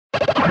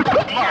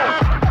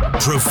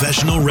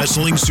Professional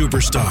wrestling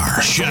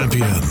superstar,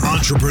 champion,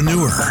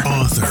 entrepreneur,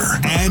 author,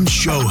 and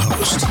show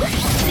host.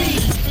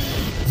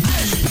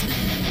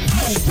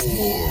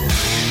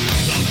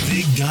 The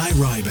Big Guy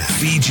Ryback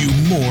feeds you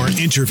more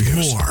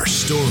interviews, more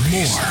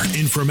stories, more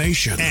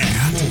information,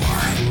 and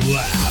more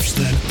laughs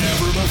than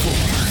ever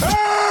before.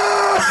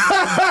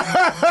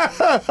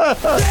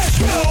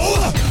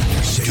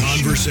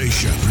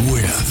 Conversation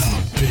with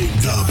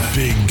the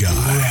big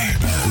Guy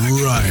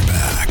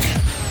Ryback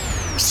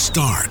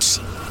starts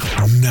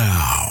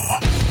now.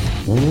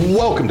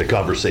 Welcome to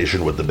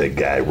Conversation with the Big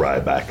Guy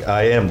Ryback.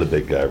 I am the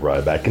Big Guy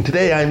Ryback, and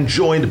today I'm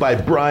joined by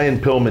Brian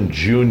Pillman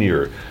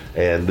Jr.,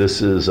 and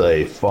this is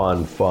a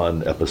fun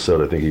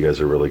episode. I think you guys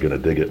are really going to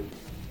dig it.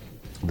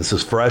 This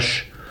is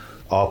fresh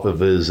off of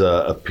his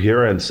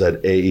appearance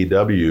at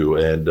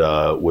AEW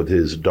and with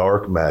his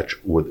dark match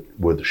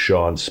with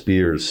Shawn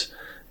Spears.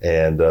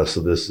 And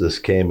so this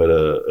came at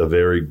a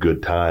very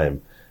good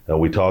time. And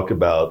we talk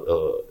about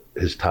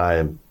his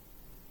time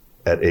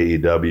at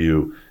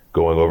AEW,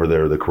 going over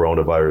there, the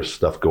coronavirus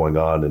stuff going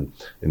on,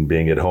 and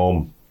being at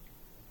home,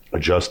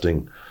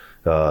 adjusting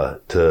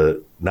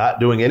to not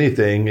doing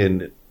anything,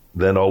 and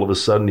then all of a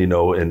sudden,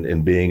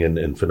 and being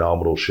in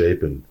phenomenal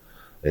shape and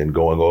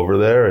going over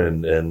there,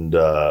 and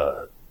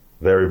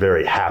very,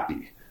 very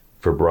happy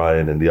for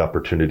Brian and the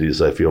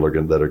opportunities I feel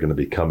that are going to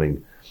be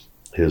coming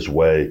his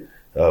way.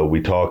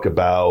 We talk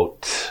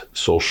about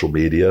social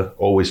media,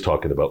 always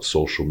talking about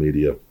social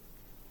media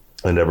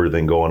and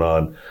everything going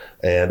on.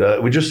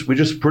 And we just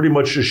pretty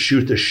much just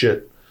shoot the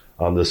shit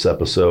on this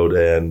episode.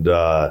 And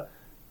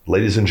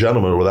ladies and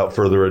gentlemen, without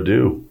further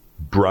ado,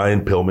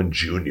 Brian Pillman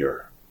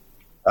Jr.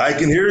 I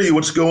can hear you.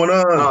 What's going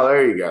on? Oh,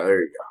 there you go.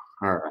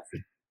 All right.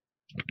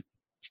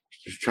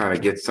 Just trying to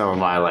get some of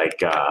my,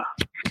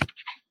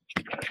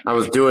 I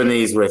was doing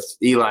these with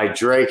Eli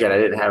Drake, and I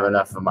didn't have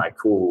enough of my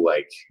cool,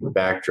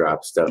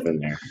 backdrop stuff in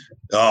there.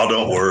 Oh,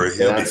 don't worry.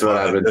 That's what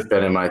I've been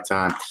spending my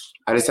time.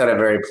 I just had a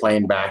very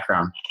plain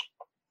background.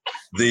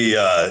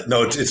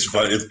 It's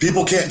fun. If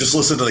people can't just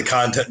listen to the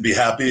content and be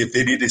happy, if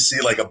they need to see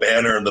a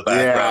banner in the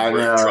background,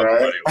 yeah, I know,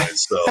 right? Anyway.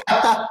 So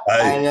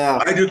I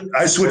know.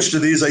 I switched to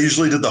these. I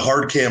usually did the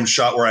hard cam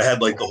shot where I had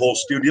the whole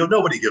studio.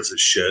 Nobody gives a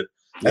shit.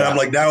 And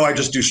I'm now I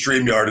just do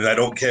StreamYard and I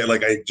don't care.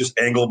 I just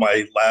angle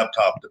my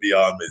laptop to be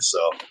on me. So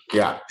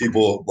yeah,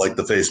 people like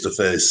the face to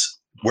face.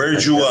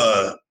 Where'd you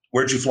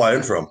fly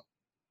in from?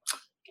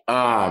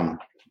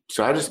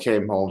 So I just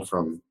came home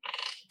from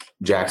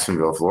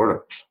Jacksonville, Florida.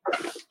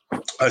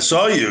 I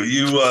saw you.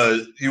 You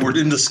were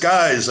in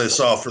disguise. I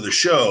saw for the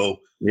show.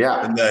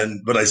 Yeah.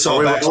 But I saw. Are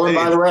we rolling,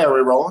 by the way? Are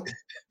we rolling?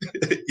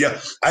 Yeah,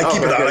 I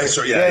keep it on. I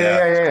saw.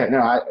 Yeah. No,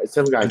 I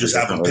just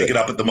happen to pick it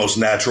up at the most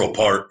natural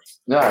part.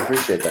 No, I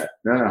appreciate that.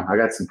 No, I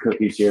got some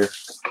cookies here.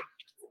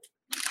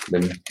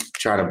 Been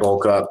trying to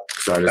bulk up,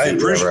 so I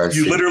appreciate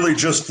you. Literally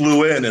just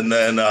flew in and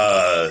then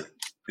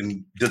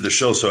and did the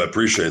show, so I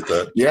appreciate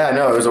that. Yeah,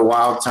 no, it was a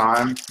wild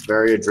time.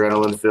 Very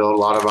adrenaline filled. A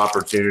lot of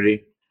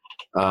opportunity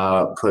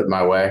put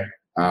my way.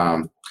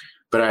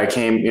 But I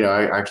came,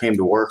 I came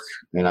to work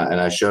and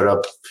I showed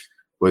up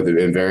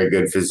in very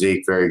good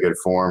physique, very good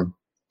form,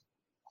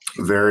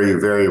 very,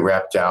 very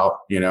repped out,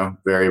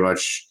 very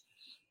much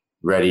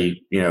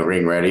ready,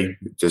 ring ready,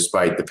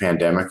 despite the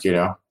pandemic,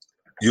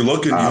 You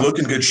look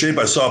in good shape.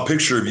 I saw a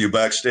picture of you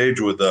backstage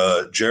with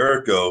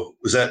Jericho.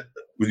 Was that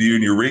with you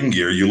in your ring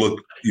gear? You look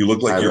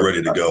like you're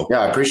ready to go.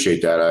 Yeah, I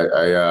appreciate that.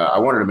 I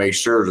wanted to make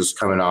sure, just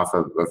coming off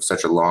of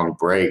such a long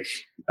break,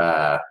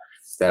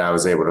 that I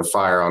was able to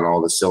fire on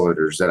all the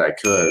cylinders that I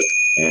could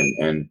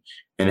and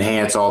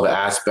enhance all the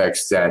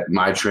aspects that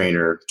my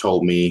trainer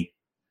told me,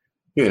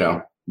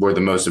 were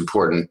the most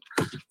important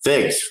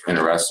things in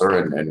a wrestler.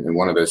 And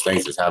one of those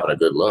things is having a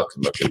good look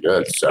and looking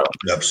good. So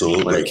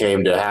absolutely, when it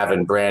came to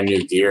having brand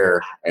new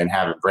gear and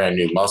having brand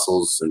new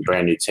muscles and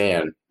brand new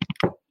tan,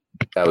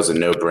 that was a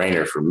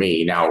no-brainer for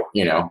me. Now,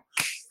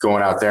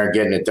 going out there and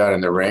getting it done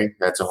in the ring,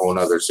 that's a whole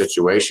nother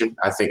situation.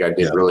 I think I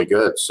did really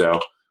good. So,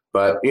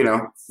 but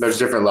there's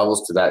different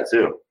levels to that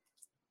too.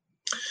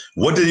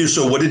 What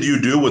did you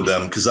do with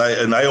them? Because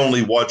I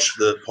only watched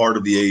the part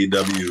of the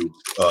AEW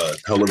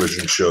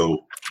television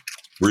show.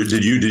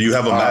 Did you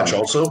have a match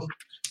also?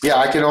 Yeah,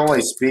 I can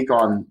only speak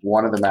on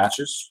one of the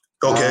matches.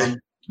 Okay.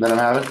 That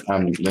I'm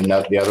having.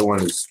 The other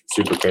one is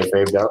super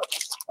kayfabed up.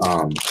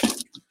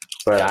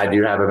 But I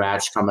do have a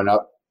match coming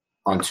up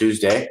on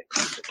Tuesday.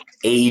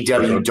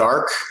 AEW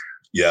Dark.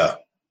 Yeah.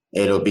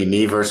 It'll be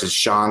me versus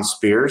Shawn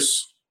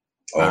Spears.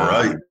 All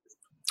right.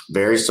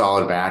 Very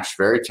solid match.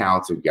 Very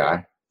talented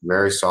guy.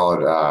 Very solid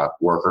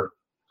worker.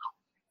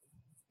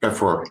 If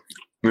we're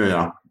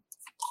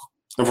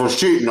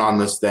shooting on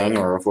this thing,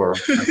 or if we're,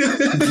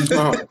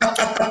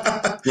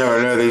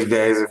 never know these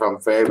days if I'm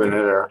fabing it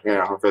or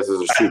if this is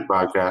a shoot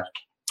podcast.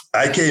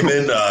 I came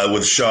in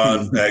with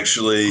Shawn.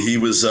 Actually, he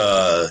was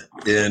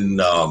in.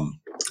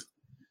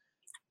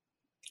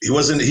 He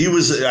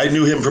was. I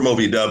knew him from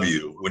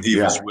OVW when he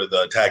was with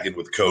tagging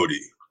with Cody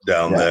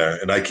down there,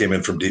 and I came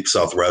in from Deep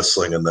South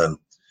Wrestling, and then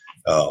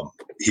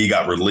he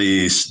got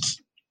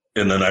released.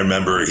 And then I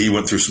remember he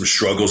went through some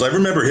struggles. I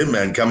remember him,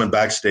 man, coming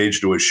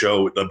backstage to a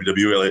show at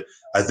WWE.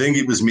 I think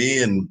it was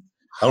me and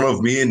I don't know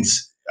if me and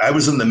I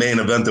was in the main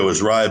event that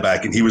was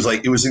Ryback, and he was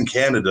like, it was in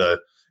Canada.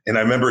 And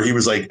I remember he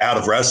was like out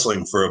of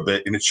wrestling for a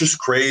bit. And it's just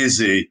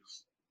crazy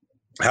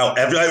how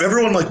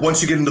everyone, like,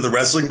 once you get into the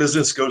wrestling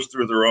business, goes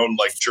through their own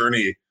like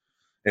journey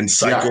and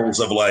cycles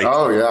of like,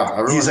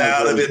 he's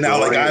out of it now.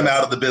 Like, I'm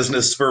out of the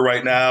business for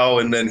right now.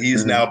 And then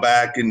he's now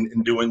back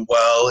and doing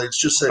well. It's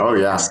just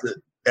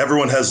that,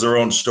 everyone has their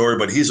own story,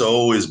 but he's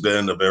always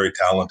been a very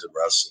talented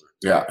wrestler.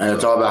 Yeah, and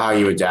it's all about how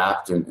you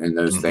adapt and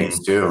those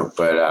things too.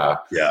 But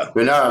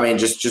but no, I mean,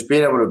 just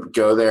being able to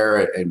go there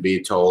and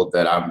be told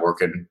that I'm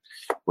working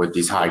with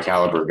these high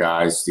caliber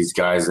guys, these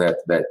guys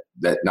that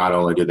not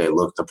only do they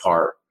look the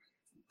part,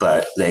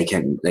 but they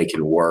can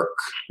work.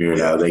 You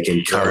know, they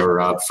can cover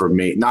up for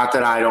me. Not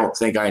that I don't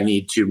think I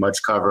need too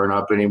much covering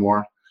up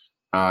anymore.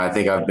 I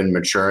think I've been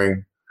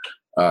maturing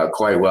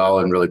quite well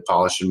and really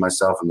polishing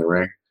myself in the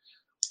ring.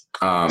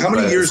 How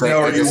many years now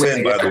are you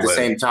in, by the way? At the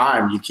same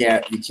time, you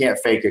can't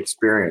fake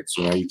experience.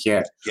 You know, you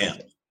can't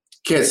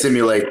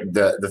simulate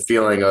the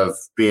feeling of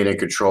being in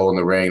control in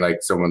the ring like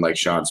someone like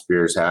Sean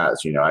Spears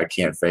has. You know, I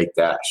can't fake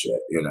that shit.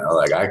 You know,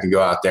 like I can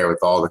go out there with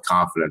all the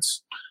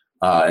confidence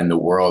in the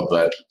world,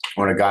 but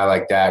when a guy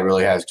like that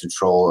really has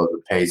control of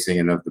the pacing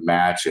and of the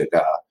match, it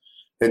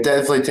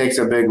definitely takes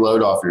a big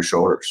load off your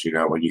shoulders. You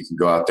know, when you can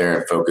go out there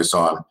and focus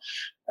on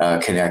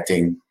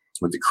connecting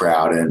with the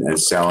crowd and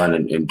selling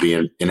and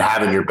being and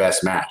having your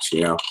best match.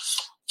 You know, you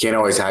can't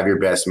always have your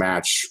best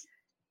match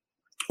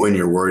when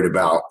you're worried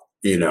about,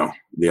 you know,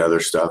 the other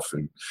stuff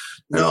and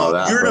all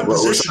that. You're in a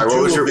position.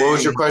 What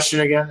was your question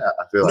again?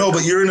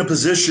 But you're in a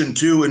position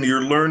too, and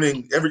you're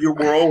learning.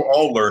 We're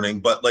all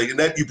learning. But like, and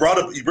that you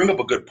bring up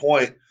a good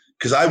point,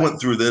 because I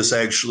went through this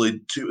actually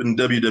too in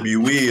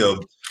WWE.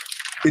 Of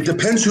it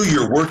depends who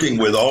you're working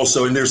with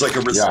also, and there's like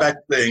a respect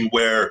thing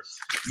where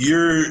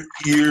you're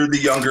the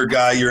younger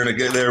guy, you're in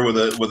there with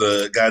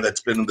a guy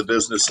that's been in the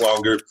business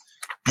longer.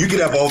 You could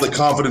have all the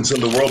confidence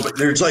in the world, but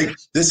there's like,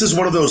 this is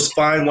one of those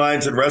fine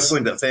lines in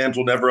wrestling that fans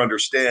will never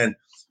understand,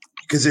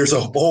 because there's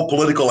a whole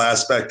political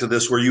aspect to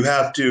this where you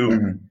have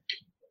to,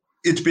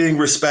 it's being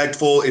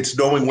respectful. It's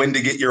knowing when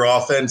to get your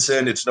offense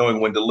in. It's knowing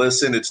when to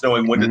listen. It's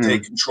knowing when to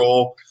take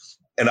control.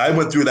 And I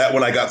went through that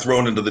when I got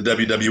thrown into the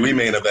WWE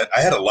main event. I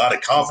had a lot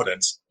of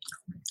confidence,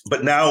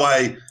 but now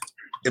I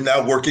am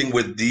now working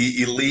with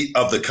the elite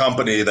of the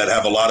company that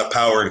have a lot of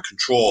power and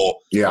control.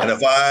 Yeah. And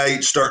if I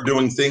start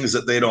doing things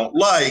that they don't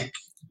like,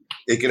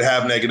 it can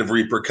have negative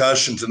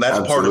repercussions, and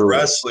that's part of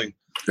wrestling.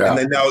 Yeah. And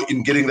then now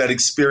in getting that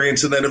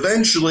experience, and then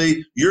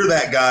eventually you're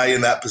that guy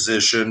in that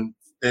position,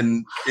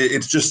 and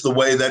it's just the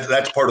way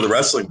that's part of the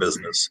wrestling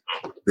business.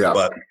 Yeah.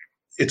 But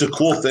it's a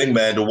cool thing,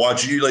 man, to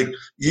watch you. Like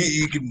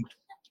you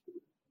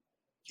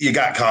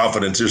got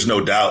confidence. There's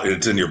no doubt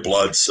it's in your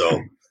blood.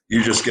 So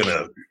you're just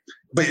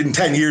but in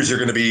 10 years, you're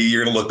going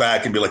to look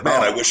back and be like,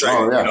 man, I wish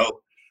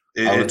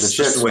it's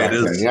just the way it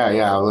is. Yeah.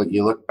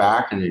 You look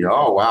back and you go,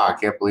 oh, wow, I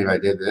can't believe I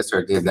did this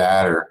or did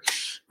that, or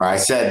I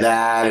said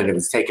that and it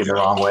was taken the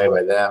wrong way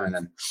by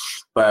them.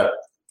 But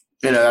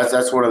you know,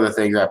 that's one of the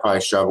things I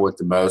probably struggle with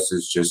the most,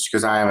 is just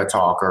because I am a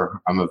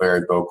talker. I'm a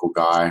very vocal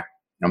guy.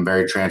 I'm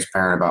very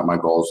transparent about my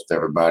goals with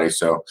everybody.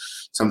 So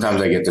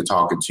sometimes I get to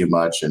talking too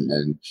much,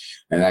 and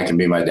that can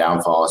be my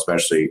downfall,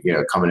 especially, you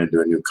know, coming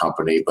into a new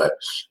company. But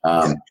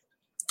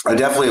I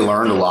definitely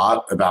learned a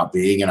lot about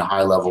being in a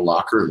high level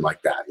locker room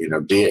like that. You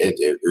know,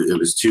 it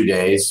was 2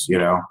 days, you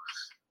know,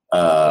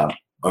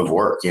 of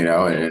work, you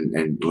know,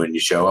 and when you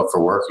show up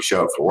for work, you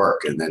show up for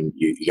work, and then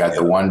you got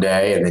the one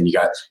day, and then you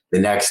got the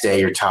next day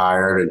you're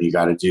tired and you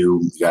got to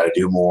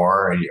do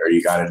more, or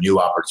you got a new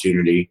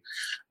opportunity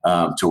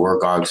to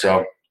work on.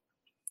 So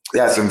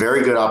yeah, some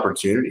very good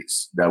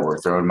opportunities that were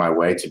thrown my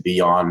way to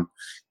be on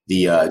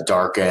the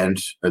dark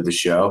end of the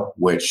show,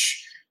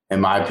 which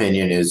in my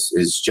opinion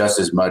is just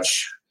as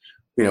much,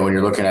 you know, when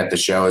you're looking at the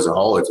show as a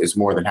whole, it's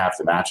more than half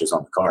the matches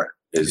on the card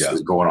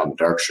is going on the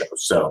dark show.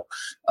 So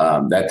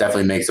that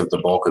definitely makes up the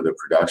bulk of the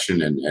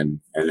production, and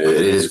it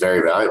is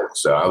very valuable.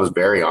 So I was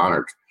very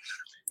honored.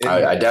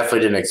 I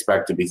definitely didn't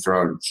expect to be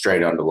thrown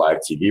straight onto live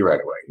TV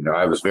right away. You know,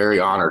 I was very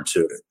honored to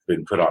have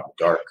been put on the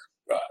dark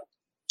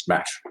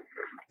match.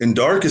 And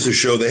Dark is a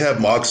show. They have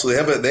Moxley.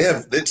 They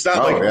have. It's not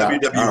like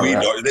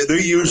WWE. Dark.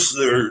 They use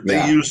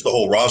the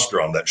whole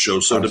roster on that show.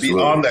 So to be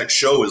on that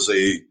show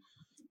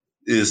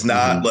is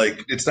not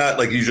like, it's not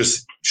like you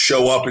just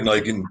show up and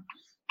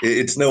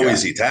it's no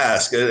easy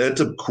task.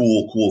 It's a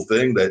cool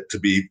thing that to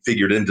be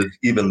figured into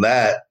even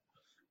that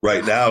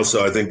right now.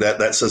 So I think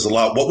that says a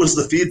lot. What was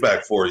the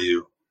feedback for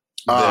you?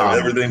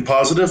 Everything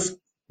positive?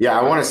 Yeah,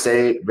 I want to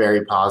say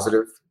very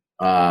positive.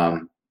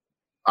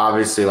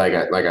 Obviously, like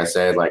I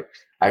said, like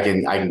I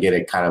can get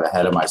it kind of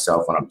ahead of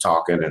myself when I'm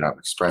talking and I'm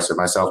expressing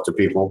myself to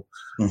people.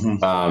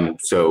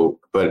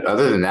 But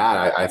other than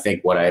that, I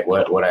think what I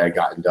had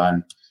gotten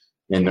done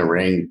in the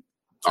ring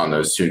on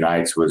those 2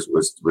 nights was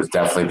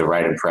definitely the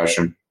right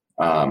impression.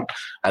 I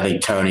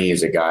think Tony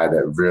is a guy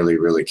that really,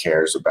 really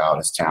cares about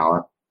his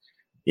talent.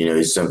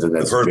 He's something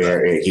that's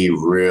he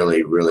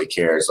really, really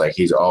cares. Like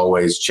he's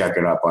always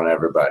checking up on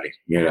everybody,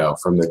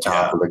 from the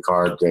top of the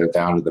card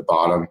down to the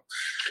bottom.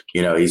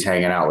 He's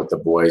hanging out with the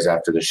boys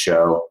after the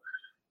show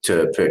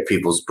to pick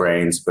people's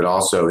brains, but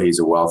also he's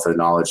a wealth of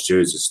knowledge too.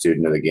 He's a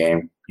student of the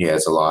game. He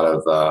has a lot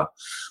of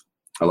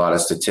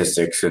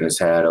statistics in his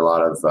head, a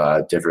lot of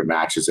different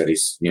matches that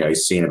he's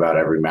seen about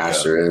every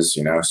match there is,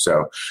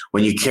 So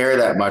when you care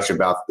that much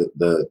about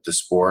the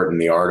sport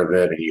and the art of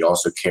it, and you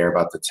also care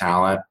about the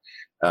talent,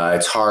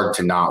 it's hard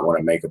to not want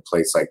to make a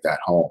place like that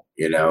home,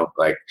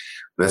 like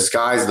the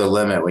sky's the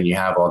limit when you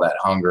have all that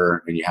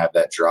hunger and you have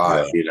that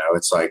drive,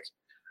 it's like,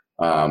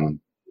 I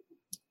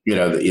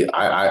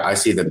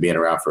see them being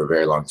around for a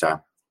very long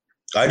time.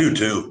 I do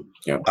too.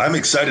 Yeah. I'm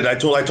excited. I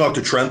talked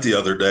to Trent the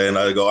other day and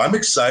I go, I'm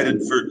excited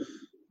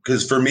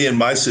because for me in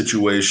my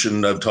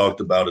situation, I've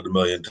talked about it a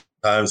million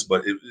times,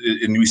 but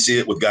and we see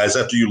it with guys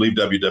after you leave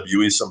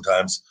WWE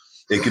sometimes.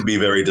 It can be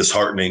very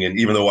disheartening. And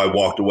even though I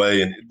walked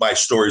away and my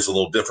story's a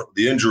little different with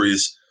the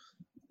injuries,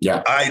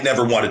 I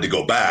never wanted to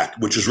go back,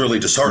 which is really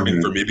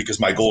disheartening for me because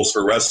my goals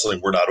for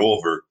wrestling were not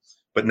over.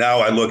 But now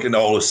I look and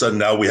all of a sudden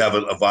now we have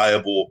a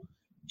viable,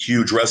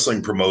 huge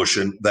wrestling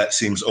promotion that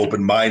seems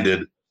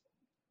open-minded.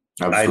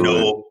 Absolutely. I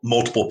know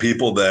multiple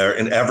people there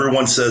and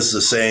everyone says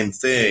the same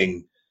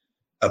thing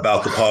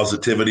about the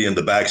positivity in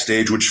the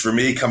backstage, which for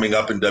me coming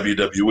up in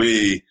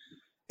WWE,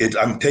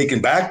 I'm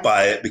taken back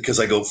by it because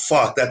I go,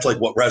 fuck, that's like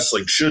what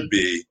wrestling should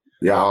be.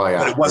 Yeah,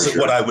 but it wasn't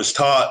what I was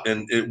taught,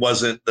 and it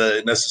wasn't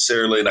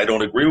necessarily, and I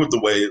don't agree with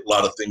the way a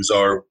lot of things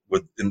are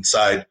with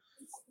inside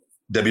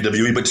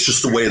WWE, but it's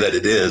just the way that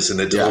it is, and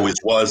it always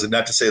was. And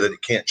not to say that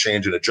it can't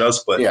change and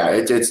adjust, but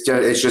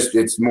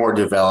it's more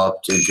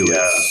developed into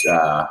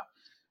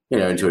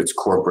into its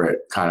corporate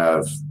kind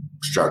of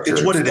structure.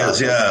 It's what it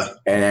is,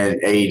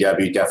 And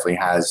AEW definitely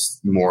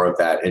has more of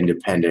that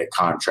independent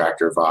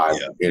contractor vibe.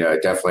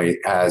 It definitely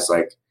has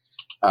like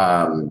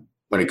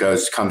when it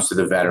comes to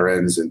the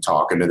veterans and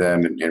talking to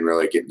them and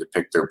really getting to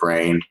pick their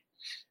brain.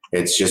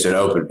 It's just an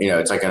open,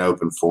 it's like an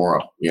open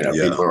forum.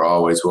 People are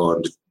always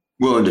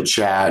willing to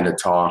chat and to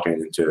talk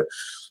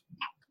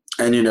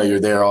and you're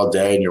there all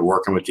day and you're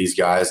working with these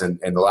guys and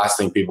the last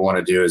thing people want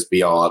to do is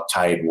be all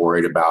uptight and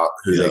worried about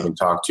who they can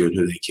talk to and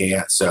who they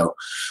can't. So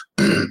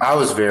I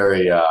was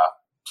very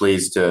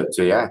pleased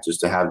just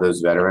to have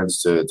those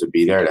veterans to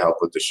be there to help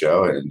with the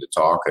show and to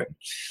talk. And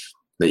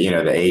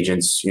the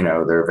agents,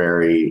 they're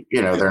very,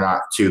 they're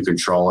not too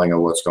controlling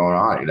of what's going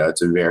on.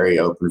 It's a very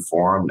open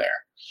forum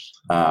there.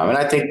 And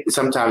I think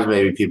sometimes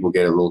maybe people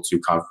get a little too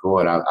comfortable,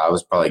 and I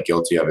was probably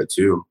guilty of it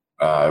too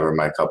over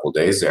my couple of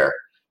days there.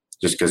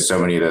 Just because so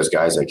many of those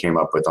guys I came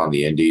up with on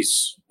the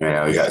indies, you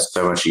got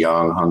so much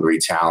young, hungry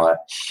talent.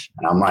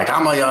 And I'm like,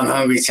 I'm a young,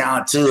 hungry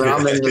talent too. And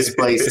I'm in this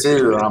place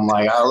too. And I'm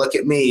like, oh, look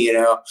at me,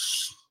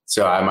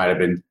 So I might have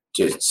been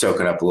just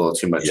soaking up a little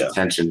too much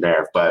attention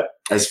there. But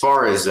as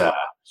far as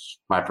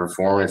my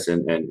performance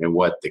and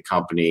what the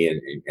company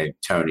and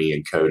Tony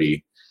and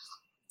Cody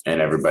and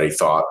everybody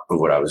thought of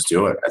what I was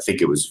doing, I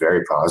think it was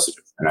very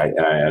positive. And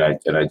I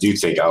do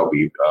think I'll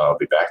be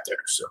back there.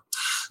 So.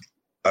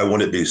 I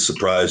wouldn't be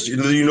surprised.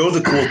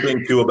 The cool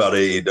thing too about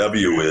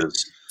AEW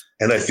is,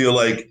 and I feel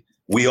like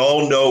we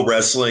all know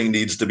wrestling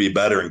needs to be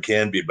better and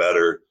can be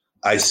better.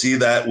 I see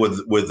that with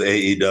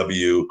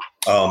AEW,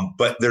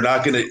 but they're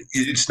not going to.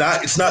 It's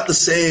not the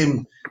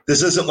same.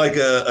 This isn't like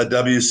a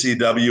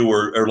WCW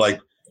or like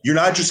you're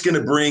not just going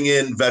to bring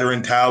in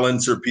veteran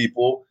talents or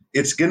people.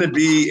 It's going to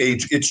be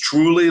it's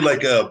truly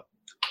like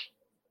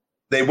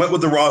they went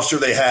with the roster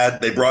they had.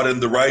 They brought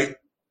in the right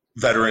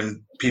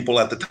veteran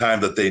people at the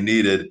time that they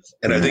needed.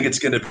 And I think it's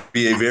going to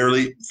be a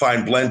very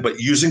fine blend,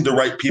 but using the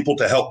right people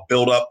to help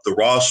build up the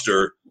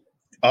roster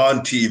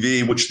on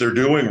TV, which they're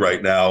doing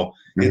right now.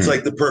 It's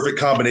like the perfect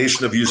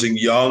combination of using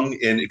young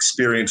and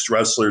experienced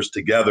wrestlers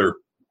together.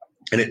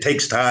 And it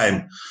takes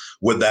time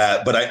with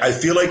that. But I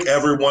feel like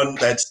everyone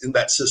that's in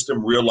that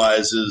system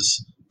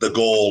realizes the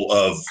goal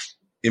of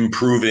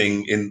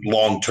improving in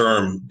long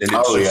term. And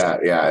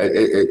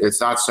it's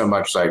not so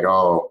much like,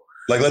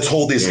 let's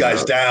hold these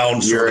guys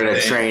down. You're in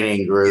a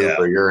training group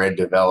or you're in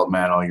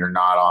developmental. You're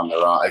not on the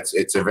raw.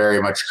 It's a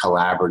very much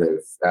collaborative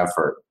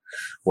effort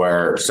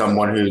where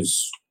someone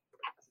who's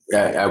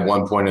at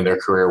one point in their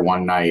career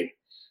one night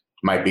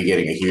might be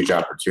getting a huge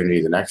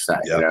opportunity the next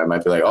night. It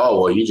might be like,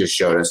 oh, well, you just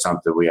showed us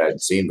something we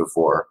hadn't seen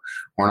before.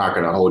 We're not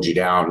going to hold you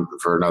down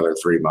for another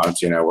 3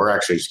 months. We're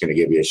actually just going to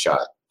give you a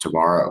shot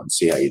tomorrow and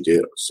see how you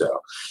do. So,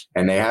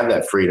 and they have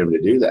that freedom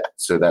to do that.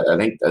 So that I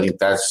think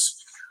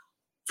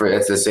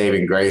it's the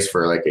saving grace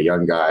for like a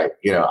young guy.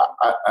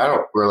 I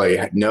don't really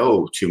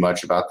know too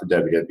much about the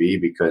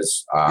WWE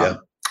because I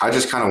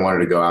just kind of wanted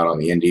to go out on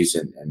the indies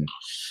and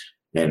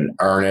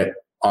earn it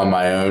on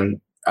my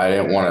own. I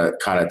didn't want to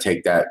kind of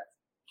take that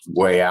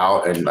way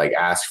out and like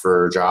ask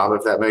for a job,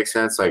 if that makes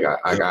sense. Like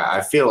I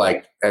feel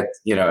like at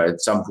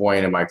some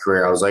point in my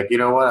career, I was like, you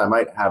know what, I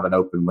might have an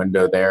open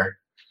window there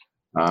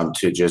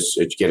to just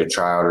get a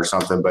tryout or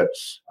something. But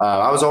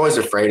I was always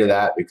afraid of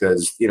that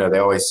because, they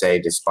always say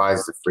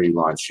despise the free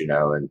lunch,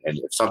 and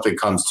if something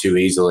comes too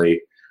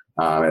easily,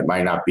 It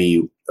might not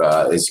be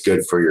as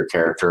good for your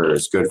character, or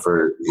as good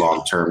for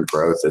long-term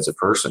growth as a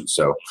person.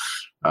 So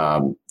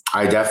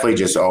I definitely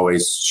just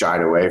always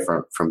shied away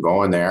from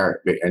going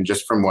there, and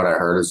just from what I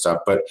heard and stuff.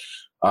 But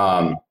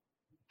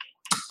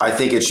I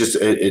think it's just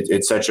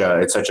it's such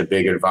a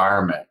big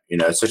environment,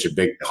 it's such a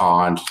big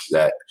pond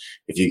that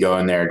if you go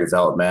in there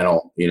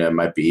developmental, it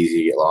might be easy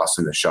to get lost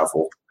in the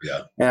shuffle.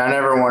 Yeah. And I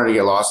never wanted to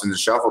get lost in the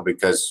shuffle,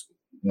 because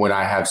when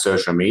I have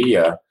social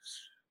media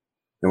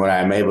and when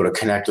I'm able to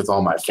connect with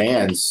all my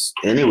fans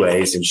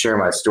anyways and share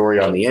my story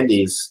on the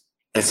indies,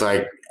 it's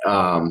like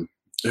I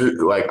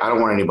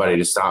don't want anybody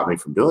to stop me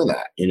from doing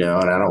that, and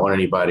I don't want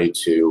anybody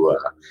to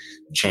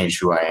change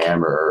who I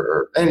am,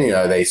 and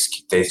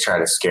they try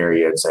to scare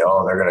you and say,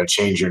 oh, they're going to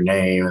change your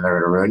name and they're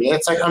going to ruin you.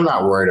 It's like, I'm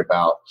not worried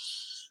about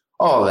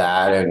all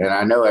that. And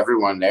I know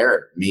everyone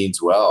there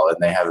means well, and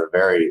they have a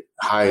very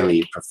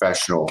highly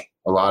professional,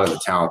 a lot of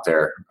the talent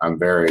there I'm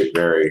very,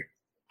 very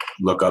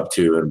look up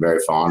to and very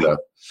fond of.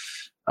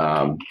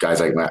 Guys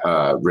like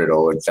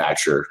Riddle and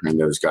Thatcher and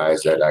those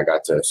guys that I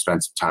got to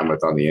spend some time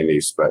with on the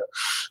indies. But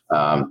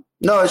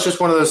no, it's just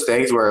one of those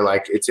things where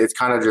it's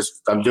kind of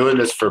just, I'm doing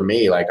this for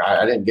me. Like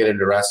I didn't get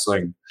into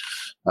wrestling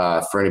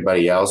for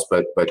anybody else,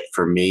 but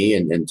for me,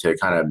 and to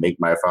kind of make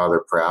my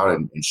father proud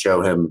and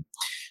show him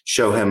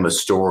a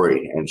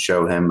story and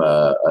show him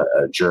a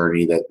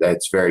journey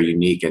that's very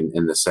unique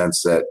in the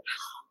sense that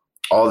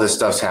all this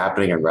stuff's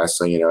happening in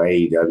wrestling.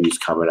 AEW's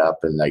coming up,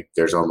 and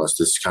there's almost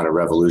this kind of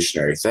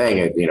revolutionary thing.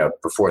 And,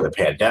 before the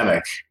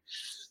pandemic,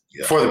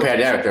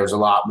 there was a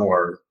lot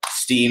more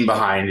steam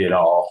behind it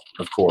all,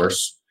 of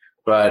course.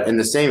 But in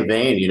the same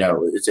vein,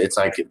 it's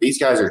like these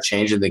guys are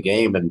changing the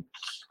game, and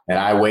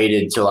I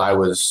waited till I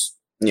was,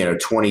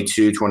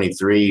 22,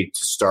 23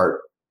 to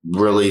start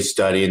really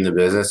studying the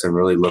business and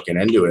really looking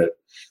into it.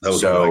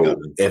 So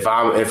if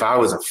I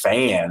was a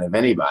fan of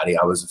anybody,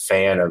 I was a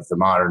fan of the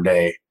modern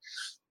day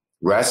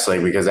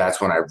wrestling, because that's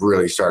when I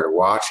really started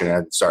watching it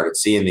and started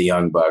seeing the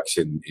Young Bucks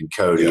and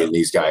Cody and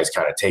these guys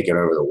kind of taking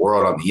over the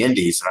world on the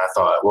indies. And I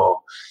thought,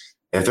 well,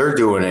 if they're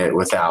doing it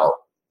without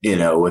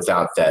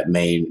that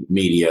main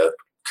media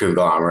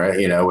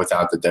conglomerate,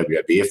 without the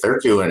WWE, if they're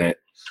doing it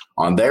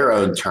on their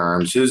own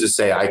terms, who's to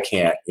say I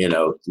can't,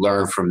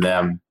 learn from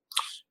them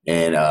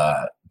and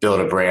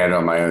build a brand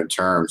on my own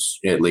terms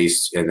at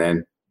least. And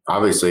then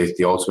obviously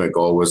the ultimate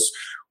goal was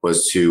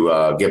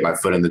to get my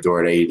foot in the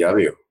door at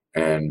AEW.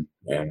 And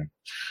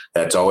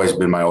that's always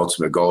been my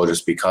ultimate goal,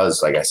 just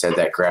because, like I said,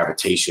 that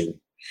gravitation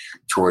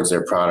towards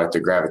their product, the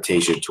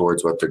gravitation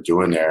towards what they're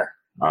doing there.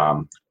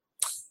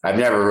 I've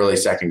never really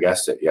second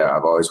guessed it. Yeah,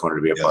 I've always wanted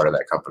to be a part of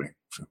that company.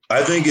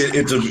 I think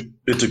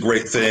it's a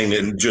great thing,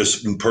 and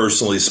just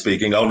personally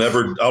speaking, I'll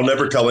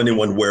never tell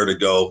anyone where to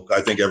go.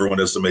 I think everyone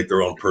has to make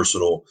their own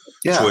personal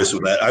choice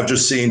with that. I've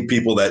just seen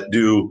people that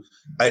do.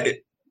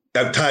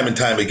 Time and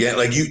time again,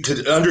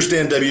 to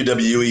understand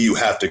WWE, you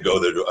have to go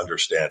there to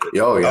understand it.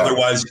 Oh, yeah.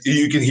 Otherwise,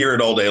 you can hear it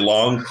all day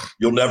long.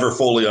 You'll never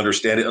fully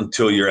understand it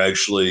until you're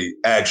actually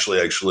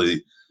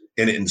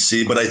in it and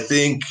see. But I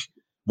think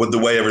with the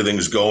way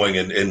everything's going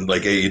in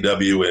like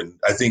AEW, and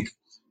I think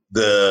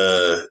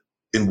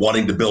in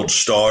wanting to build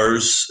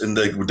stars, and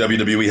the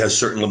WWE has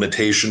certain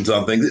limitations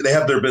on things. They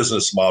have their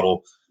business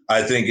model.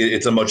 I think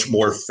it's a much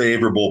more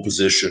favorable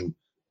position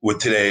with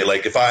today.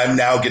 Like if I'm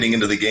now getting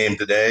into the game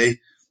today,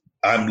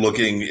 I'm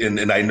looking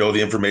and I know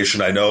the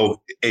information. I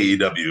know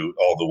AEW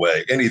all the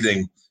way.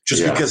 Anything,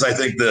 just because I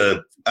think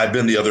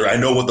I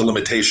know what the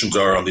limitations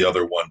are on the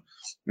other one.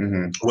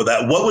 Mm-hmm. With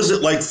that, what was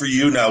it like for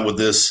you now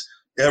with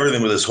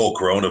everything with this whole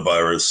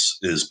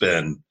coronavirus has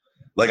been?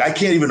 Like, I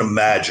can't even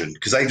imagine,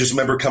 because I just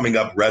remember coming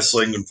up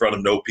wrestling in front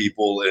of no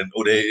people, and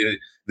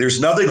there's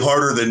nothing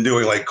harder than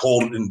doing like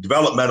cold and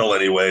developmental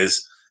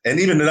anyways. And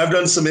I've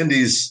done some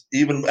indies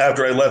even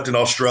after I left in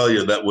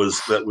Australia. That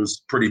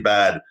was pretty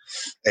bad.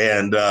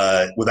 And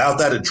without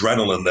that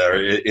adrenaline there,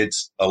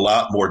 it's a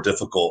lot more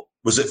difficult.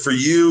 Was it for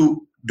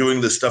you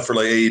doing this stuff for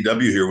like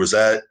AEW here? Was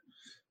that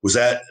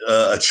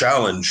a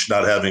challenge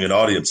not having an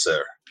audience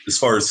there as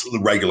far as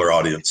the regular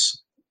audience?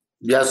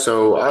 Yeah,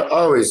 so I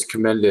always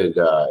commended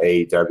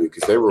AEW,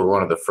 because they were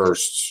one of the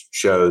first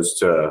shows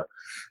to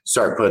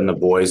start putting the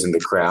boys in the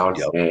crowd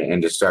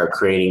and to start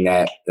creating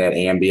that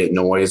ambient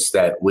noise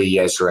that we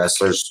as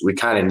wrestlers, we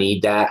kind of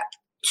need that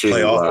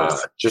to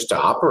just to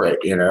operate.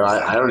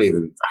 I don't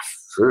even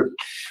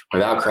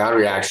without crowd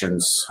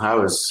reactions. I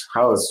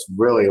was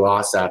really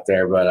lost out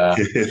there, but I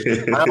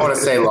don't want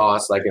to say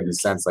lost like in the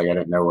sense like I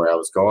didn't know where I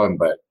was going,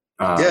 but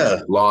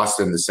lost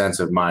in the sense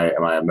of my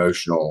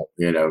emotional,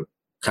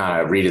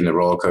 kind of reading the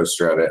roller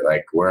coaster of it.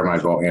 Like, where am I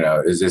going?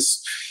 Is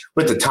this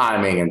with the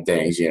timing and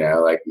things,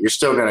 like you're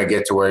still going to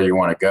get to where you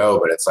want to go,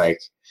 but it's like,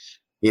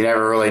 you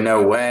never really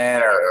know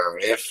when or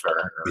if,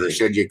 or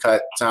should you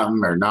cut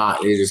something or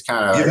not. You just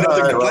kind of you have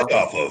nothing to play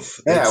off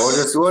of. Yeah.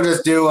 We'll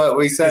just do what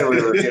we said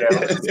we were,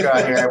 let's just go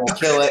out here and we'll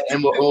kill it.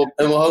 And we'll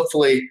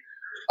hopefully,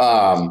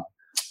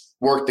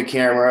 work the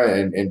camera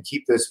and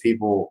keep those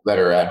people that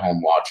are at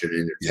home watching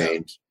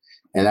entertained.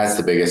 And that's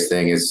the biggest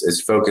thing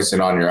is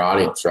focusing on your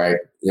audience, right?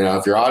 You know,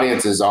 if your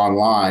audience is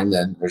online,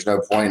 then there's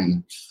no point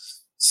in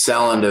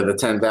selling to the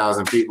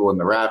 10,000 people in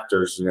the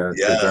Raptors, you know,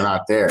 because they're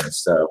not there.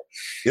 So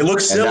it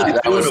looks silly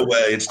that too, in a way.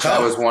 It's tough.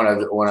 That was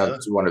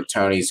one of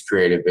Tony's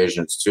creative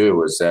visions too,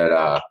 was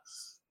that,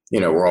 you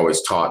know, we're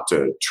always taught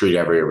to treat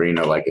every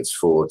arena like it's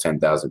full of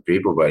 10,000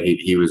 people, but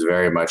he was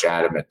very much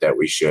adamant that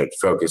we should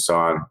focus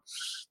on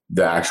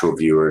the actual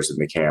viewers and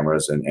the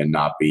cameras and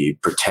not be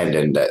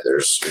pretending that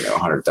there's, you know,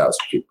 100,000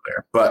 people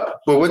there. But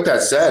with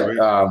that said,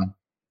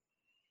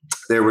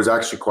 there was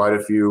actually quite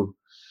a few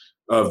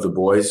of the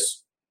boys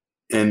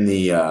in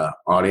the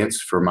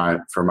audience for my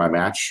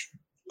match.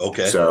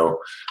 Okay. So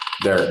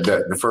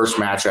the first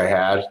match I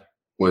had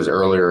was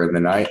earlier in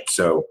the night.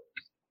 So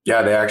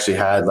yeah, they actually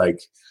had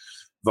like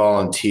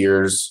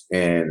volunteers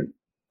and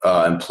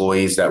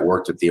employees that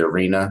worked at the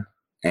arena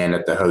and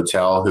at the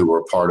hotel who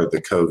were part of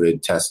the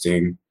COVID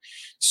testing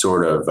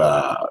sort of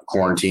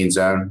quarantine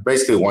zone.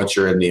 Basically, once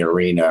you're in the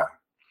arena,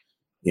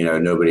 you know,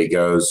 nobody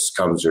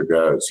comes or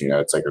goes. You know,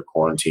 it's like a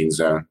quarantine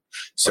zone.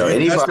 So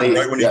anybody tested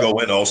right when you go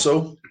in,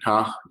 also,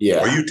 Yeah.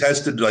 Are you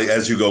tested like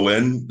as you go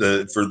in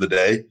for the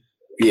day?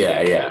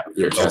 Yeah.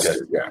 You're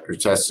tested. Okay. Yeah, you're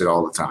tested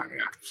all the time.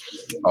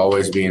 Yeah,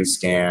 always being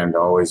scanned.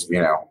 Always,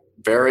 you know,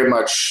 very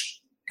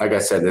much. Like I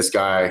said, this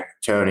guy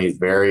Tony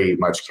very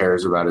much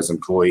cares about his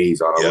employees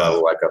on a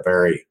level, like a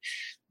very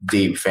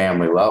deep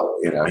family level.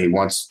 You know, he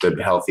wants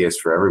the healthiest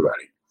for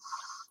everybody.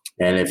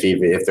 And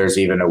if there's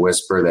even a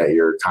whisper that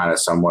you're kind of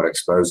somewhat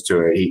exposed to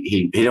it,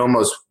 he'd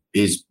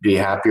be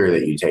happier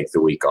that you take the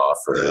week off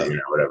or you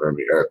know, whatever.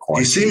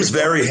 He seems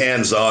very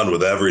hands-on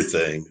with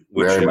everything.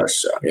 Very much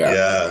so.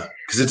 Yeah.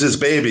 Because it's his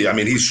baby. I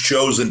mean, he's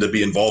chosen to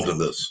be involved in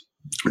this.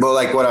 Well,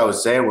 like what I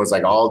was saying was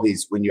like all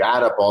these, when you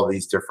add up all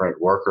these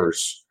different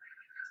workers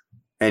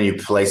and you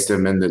place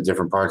them in the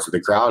different parts of the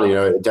crowd, you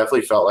know, it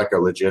definitely felt like a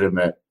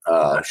legitimate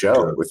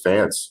show with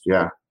fans.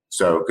 Yeah.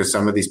 So, because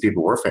some of these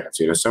people were fans,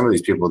 you know, some of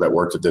these people that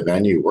worked at the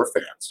venue were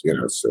fans, you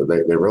know, so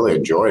they really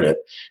enjoyed it.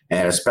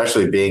 And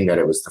especially being that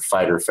it was the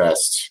Fighter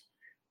Fest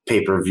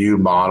pay-per-view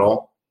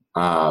model,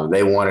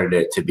 they wanted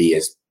it to be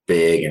as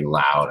big and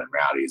loud and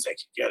rowdy as they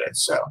could get it.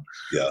 So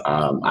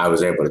I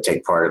was able to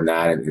take part in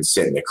that and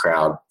sit in the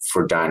crowd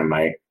for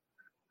Dynamite.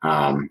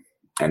 And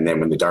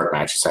then when the dark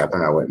matches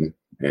happened, I went and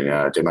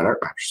did my dark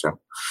match. So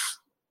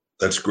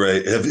that's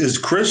great. Is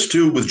Chris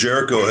too with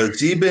Jericho? Has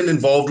he been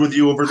involved with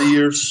you over the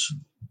years?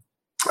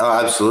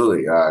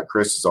 Absolutely.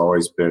 Chris has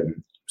always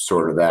been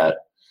sort of that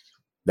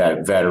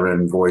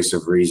veteran voice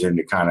of reason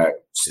to kind of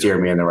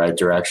steer me in the right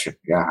direction.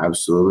 Yeah,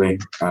 absolutely.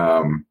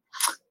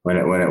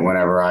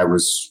 Whenever I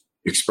was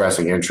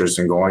expressing interest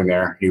in going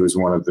there, he was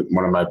one of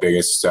my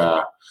biggest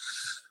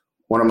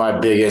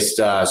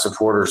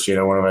supporters. You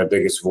know, one of my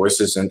biggest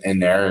voices in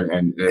there,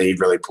 and he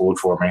really pulled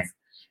for me.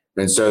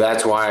 And so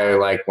that's why,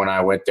 like, when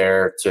I went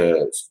there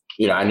to,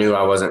 you know, I knew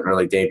I wasn't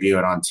really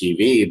debuting on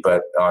TV,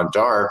 but on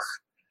Dark,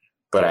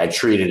 but I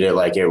treated it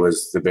like it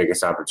was the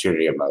biggest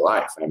opportunity of my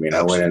life. I mean,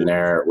 I went in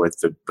there with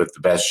the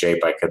best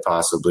shape I could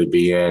possibly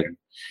be in.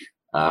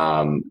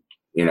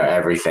 You know,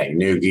 everything,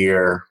 new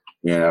gear,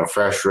 you know,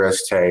 fresh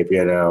wrist tape,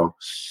 you know,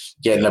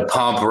 getting a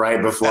pump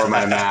right before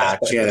my match,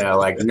 you know,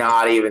 like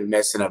not even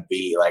missing a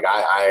beat. Like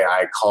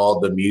I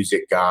called the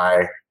music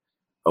guy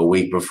a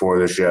week before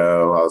the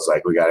show. I was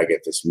like, we got to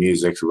get this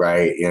music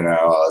right. You know,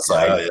 I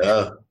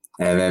was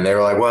and then they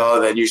were like,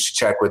 well, then you should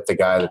check with the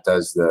guy that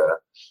does the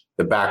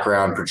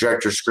background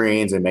projector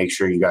screens and make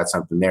sure you got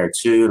something there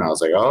too. And I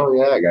was like, oh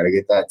yeah, I got to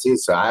get that too.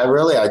 So I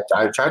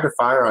tried to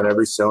fire on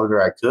every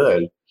cylinder I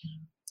could,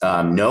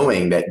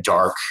 knowing that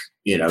Dark,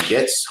 you know,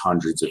 gets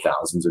hundreds of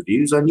thousands of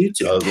views on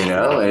YouTube, you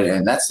know,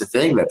 and that's the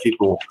thing that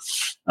people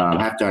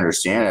have to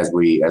understand as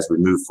we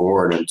move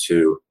forward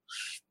into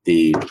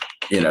the,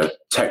 you know,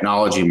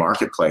 technology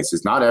marketplace.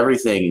 Is not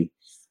everything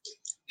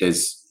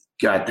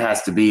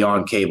has to be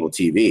on cable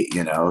TV,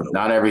 you know,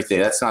 not everything.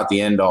 That's not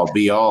the end all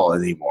be all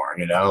anymore,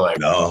 you know,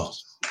 like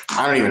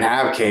I don't even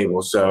have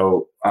cable.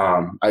 So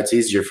it's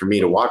easier for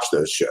me to watch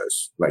those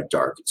shows like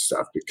Dark and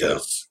stuff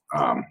because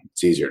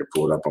it's easier to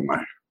pull it up on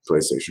my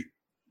PlayStation.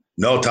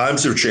 No,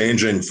 times are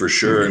changing for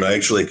sure. And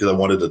because I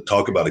wanted to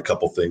talk about a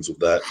couple things with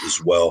that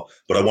as well.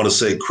 But I want to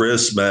say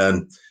Chris,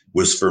 man,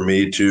 was for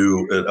me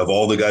too, of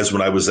all the guys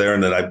when I was there,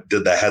 and then I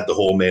had the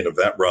whole main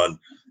event run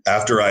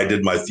after I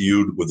did my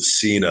feud with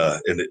Cena,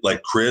 and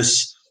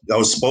Chris,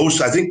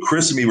 I think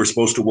Chris and me were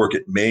supposed to work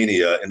at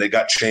Mania, and it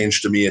got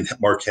changed to me and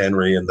Mark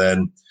Henry, and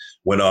then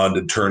went on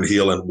to turn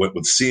heel and went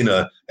with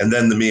Cena. And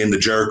then me and the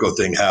Jericho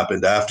thing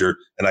happened after,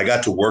 and I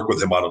got to work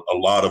with him on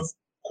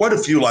quite a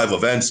few live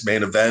events,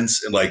 main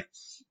events, and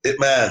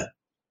man,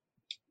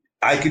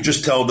 I could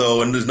just tell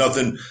though, and there's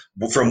nothing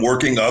from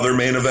working other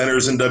main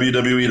eventers in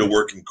WWE to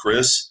working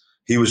Chris.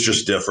 He was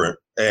just different.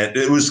 And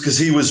it was because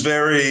he was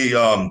very,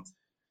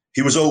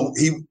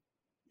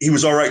 he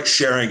was all right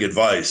sharing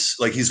advice.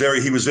 Like he was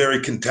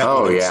very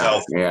content with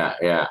himself.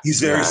 Yeah.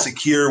 He's very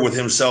secure with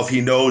himself. He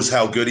knows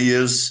how good he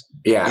is.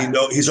 Yeah.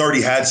 He's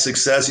already had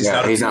success.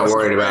 He's not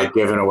worried about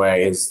giving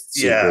away his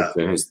secrets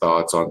and his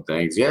thoughts on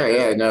things.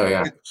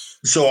 Yeah.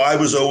 So I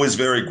was always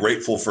very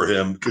grateful for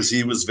him because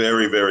he was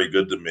very, very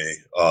good to me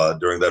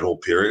during that whole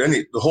period.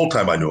 And the whole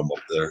time I knew him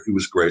up there, he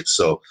was great.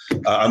 So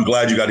I'm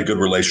glad you got a good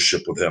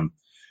relationship with him.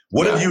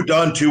 What have you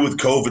done too with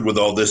COVID, with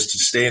all this, to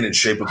staying in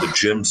shape of the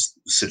gym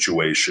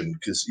situation?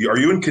 Because are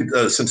you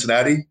in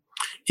Cincinnati?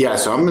 Yeah,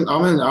 so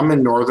I'm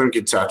in northern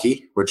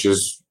Kentucky, which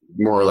is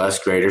more or less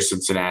greater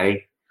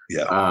Cincinnati.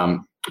 Yeah.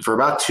 For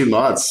about 2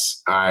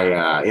 months, I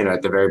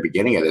at the very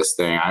beginning of this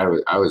thing, I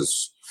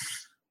was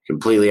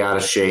completely out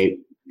of shape.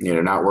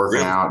 Not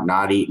working out,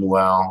 not eating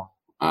well.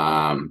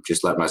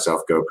 Just let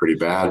myself go pretty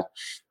bad,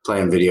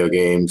 playing video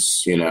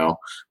games.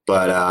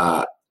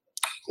 But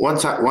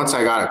once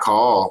I got a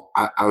call,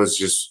 I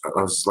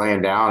was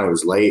laying down. It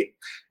was late,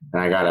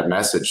 and I got a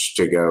message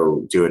to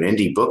go do an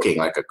indie booking,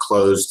 like a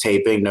closed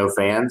taping, no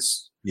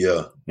fans.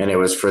 Yeah, and it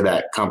was for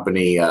that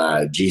company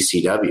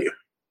GCW.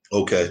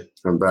 Okay,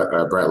 from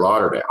Brett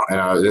Lauderdale,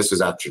 and this was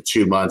after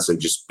 2 months of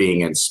just being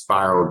in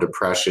spiral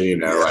depression.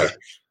 Like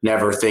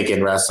never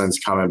thinking wrestling's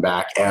coming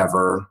back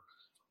ever.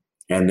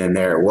 And then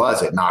there it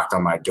was. It knocked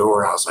on my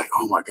door. I was like,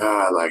 oh, my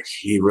God, like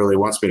he really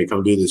wants me to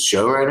come do this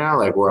show right now?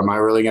 Like, where am I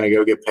really going to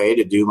go get paid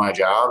to do my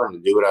job and to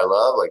do what I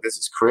love? Like, this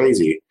is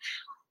crazy.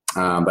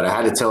 But I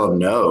had to tell him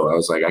no. I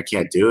was like, I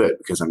can't do it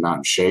because I'm not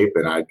in shape,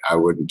 and I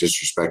wouldn't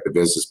disrespect the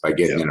business by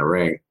getting in a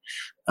ring,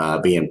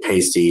 being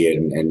pasty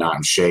and not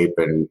in shape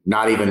and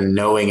not even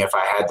knowing if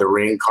I had the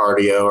ring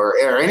cardio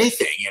or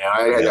anything.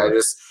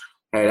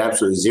 I had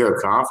absolutely zero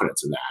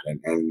confidence in that.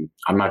 And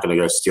I'm not going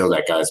to go steal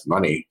that guy's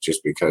money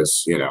just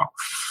because,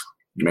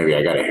 maybe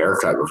I got a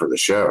haircut before the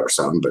show or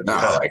something. But no,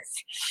 like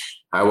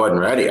I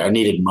wasn't ready. I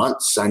needed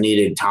months. I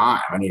needed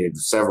time. I needed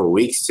several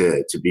weeks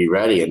to be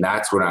ready. And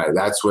that's when I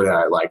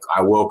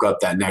woke up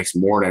that next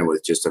morning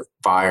with just a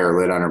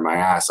fire lit under my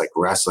ass. Like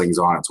wrestling's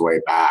on its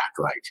way back.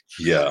 Like,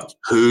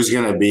 who's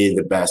going to be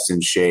the best in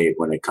shape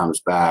when it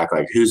comes back?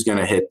 Like, who's going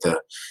to hit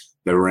the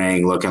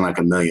ring looking like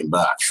 $1 million?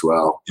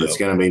 Well, it's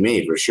going to be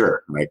me for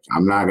sure. Like,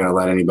 I'm not going to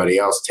let anybody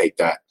else take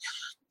that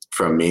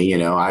from me.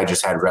 I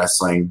just had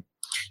wrestling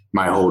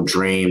my whole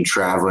dream,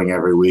 traveling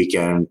every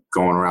weekend,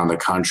 going around the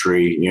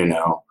country,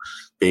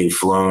 being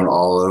flown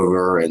all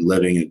over and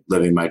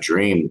living my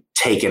dream,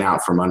 taken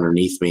out from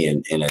underneath me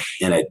in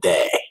a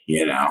day.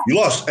 You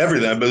lost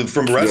everything, but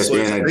from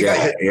wrestling,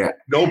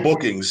 no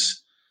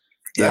bookings.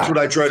 That's what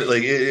I tried to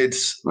like.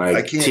 It's like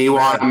I can't.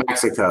 Tijuana,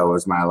 Mexico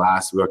was my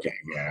last booking.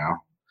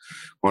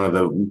 One of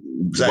the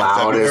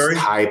loudest,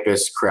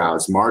 hypest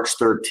crowds, March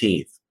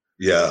 13th.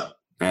 Yeah.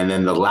 And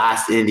then the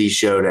last indie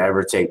show to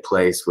ever take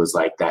place was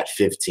like that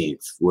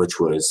 15th, which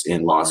was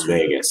in Las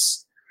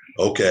Vegas.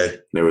 Okay.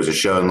 There was a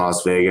show in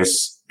Las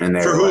Vegas. And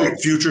they for who? Like,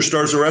 Future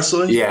Stars of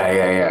Wrestling?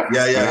 Yeah.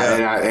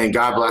 And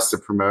God bless the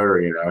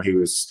promoter, he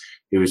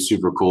was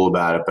super cool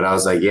about it. But I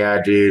was like,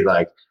 yeah, dude,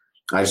 like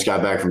I just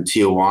got back from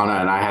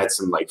Tijuana and I had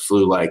some like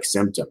flu-like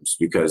symptoms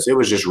because it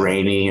was just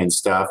rainy and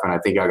stuff. And I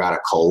think I got a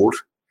cold.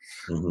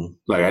 Mm-hmm.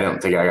 Like, I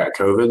don't think I got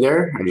COVID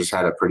there. I just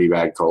had a pretty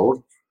bad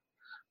cold.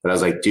 But I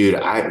was like, dude,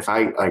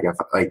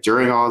 if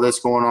during all this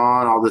going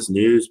on, all this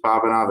news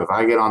popping up, if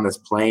I get on this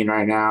plane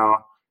right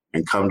now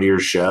and come to your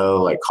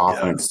show, like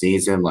coughing and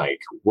sneezing, like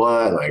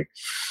what? Like,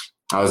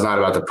 I was not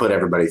about to put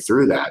everybody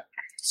through that.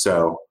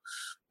 So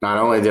not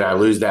only did I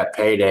lose that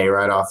payday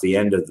right off the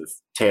end of the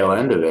tail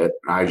end of it,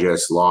 I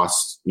just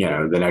lost,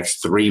 the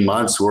next 3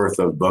 months worth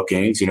of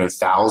bookings,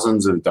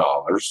 thousands of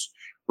dollars.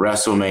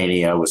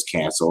 WrestleMania was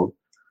canceled.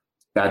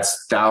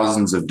 That's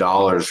thousands of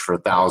dollars for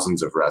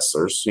thousands of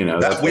wrestlers.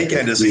 That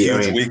weekend is a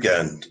huge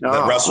weekend. The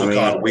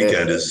WrestleCon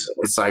weekend is.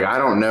 It's like, I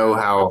don't know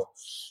how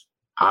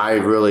I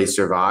really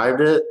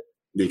survived it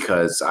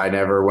because I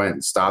never went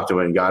and stopped and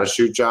went and got a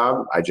shoot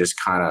job. I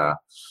just kind of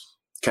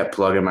kept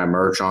plugging my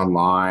merch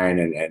online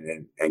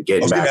and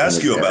getting back. I was going to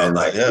ask you about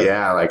that.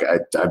 Yeah, like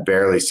I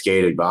barely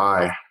skated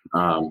by.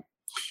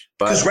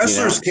 Because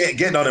wrestlers can't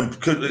get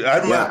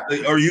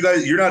unemployment. Or you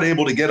guys, you're not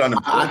able to get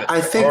unemployment. I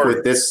think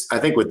with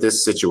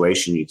this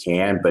situation you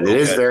can, but it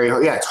is very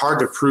hard. Yeah, it's hard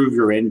to prove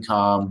your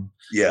income.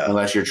 Yeah,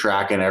 unless you're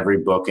tracking every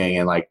booking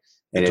and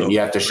you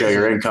have to show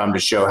your income to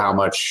show how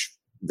much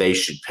they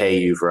should pay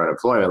you for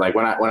unemployment. Like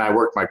when I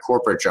worked my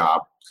corporate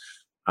job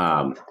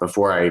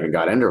before I even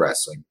got into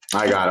wrestling,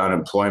 I got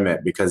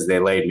unemployment because they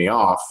laid me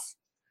off,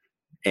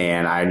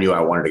 and I knew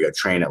I wanted to go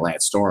train at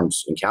Lance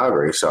Storm's in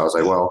Calgary. So I was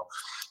like, well,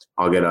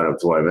 I'll get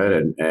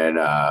unemployment and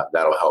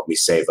that'll help me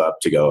save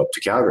up to go up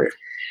to Calgary.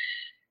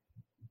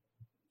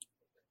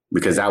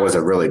 Because that was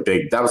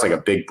like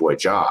a big boy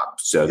job.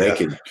 So they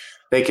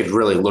could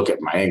really look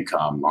at my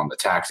income on the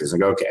taxes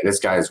and go, okay, this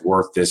guy is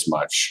worth this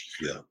much.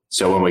 Yeah.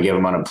 So when we give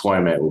him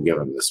unemployment, we'll give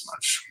him this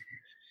much.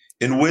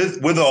 And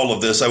with all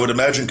of this, I would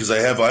imagine, because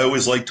I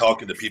always like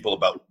talking to people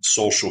about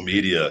social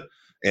media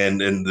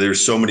and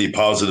there's so many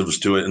positives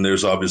to it, and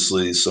there's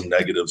obviously some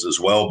negatives as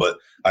well. But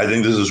I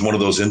think this is one of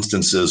those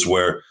instances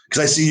where,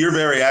 because I see you're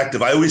very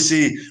active. I always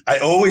see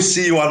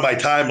you on my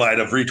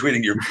timeline of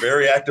retweeting. You're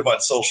very active on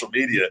social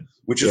media,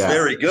 which is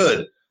very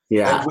good.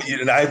 Yeah.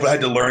 And I've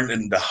had to learn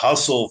and to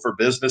hustle for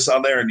business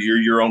on there, and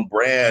you're your own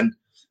brand.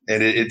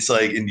 And it's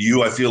like, and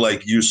I feel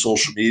like use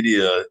social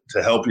media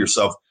to help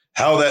yourself.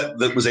 How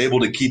that was able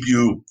to keep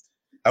you,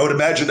 I would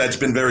imagine that's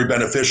been very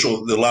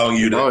beneficial, allowing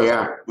you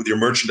to, with your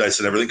merchandise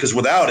and everything. Because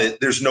without it,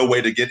 there's no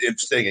way to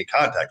staying in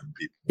contact with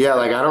people. Yeah,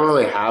 like I don't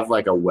really have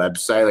like a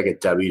website, like a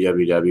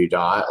www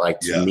dot. Like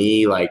to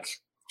me, like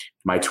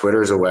my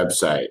Twitter's a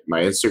website,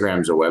 my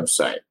Instagram's a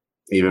website.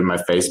 Even my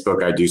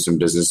Facebook, I do some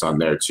business on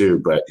there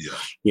too. But,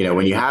 you know,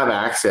 when you have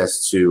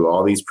access to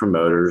all these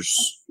promoters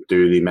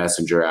through the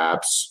messenger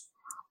apps,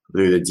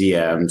 through the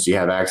DMs, you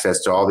have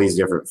access to all these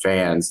different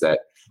fans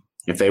that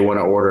if they want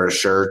to order a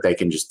shirt, they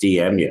can just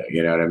DM you.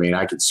 You know what I mean?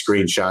 I could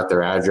screenshot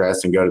their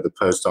address and go to the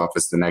post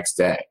office the next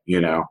day,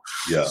 you know?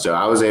 Yeah. So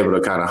I was able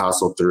to kind of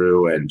hustle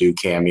through and do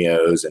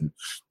cameos. And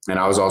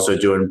I was also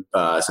doing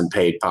some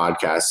paid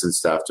podcasts and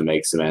stuff to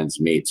make some ends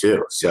meet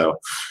too. So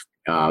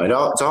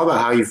it's all about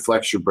how you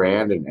flex your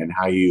brand and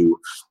how you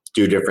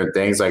do different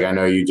things. Like I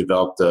know you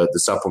developed the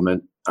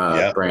supplement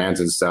brands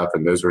and stuff,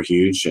 and those were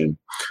huge. And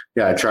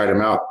I tried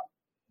them out.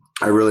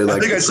 I really like. I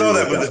think I saw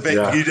that with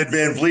you did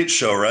Van Vliet's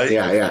show, right?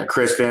 Yeah.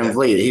 Chris Van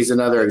Vliet. He's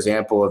another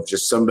example of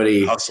just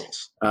somebody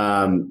hustles,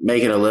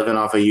 making a living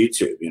off of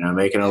YouTube. You know,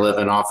 making a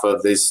living off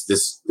of this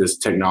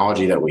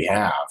technology that we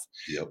have.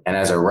 Yep. And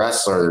as a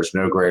wrestler, there's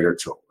no greater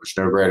tool. There's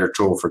no greater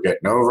tool for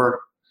getting over.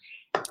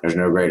 There's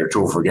no greater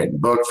tool for getting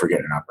booked, for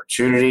getting an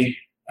opportunity.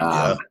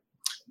 I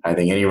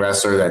think any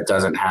wrestler that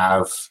doesn't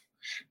have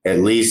at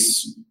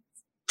least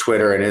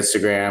Twitter and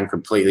Instagram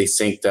completely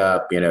synced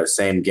up, you know,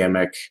 same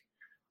gimmick,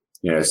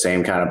 you know,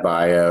 same kind of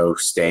bio,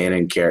 staying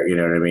in care, you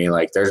know what I mean?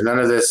 Like there's none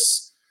of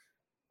this,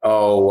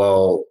 oh,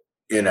 well,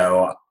 you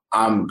know,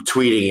 I'm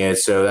tweeting it,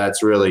 so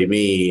that's really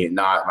me,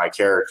 not my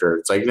character.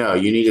 It's like, no,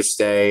 you need to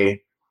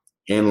stay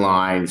in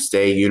line,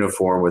 stay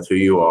uniform with who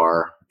you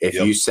are. If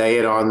you say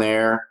it on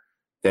there,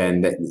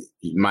 then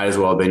you might as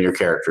well have been your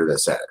character that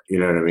said it. You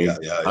know what I mean?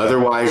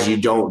 Otherwise, you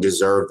don't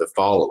deserve the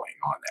following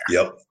on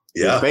there. Yep.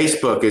 Yeah.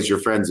 Facebook is your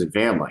friends and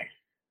family.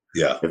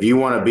 Yeah. If you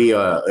want to be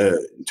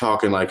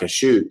talking like a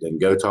shoot, then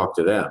go talk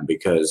to them,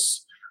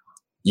 because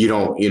you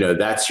don't, you know,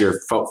 that's your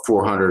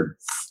 400,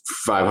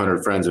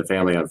 500 friends and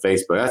family on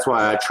Facebook. That's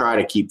why I try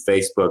to keep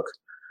Facebook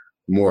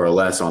more or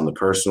less on the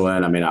personal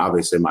end. I mean,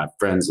 obviously my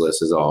friends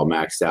list is all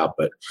maxed out,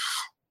 but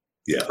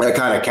that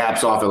kind of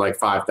caps off at like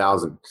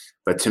 5,000.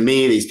 But to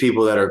me, these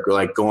people that are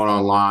like going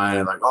online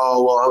and like,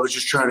 oh, well, I was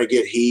just trying to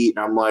get heat.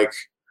 And I'm like,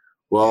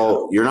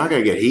 well, you're not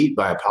going to get heat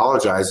by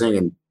apologizing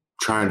and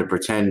trying to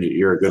pretend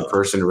you're a good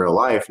person in real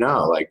life.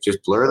 No, like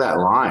just blur that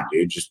line,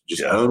 dude. Just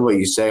own what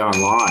you say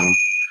online.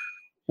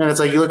 And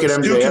it's like you look at MJF.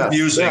 It's too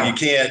confusing. You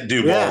can't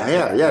do both.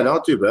 Yeah.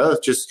 Don't do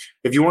both. Just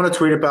if you want to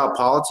tweet about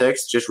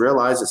politics, just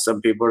realize that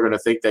some people are going to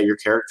think that your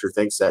character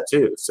thinks that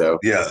too. So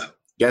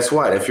guess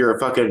what? If you're a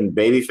fucking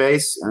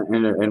babyface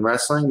in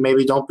wrestling,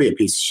 maybe don't be a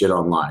piece of shit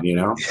online, you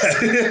know?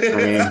 I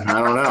mean,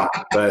 I don't know.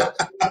 But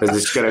because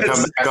it's going to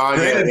come back on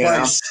you, you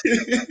know?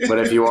 But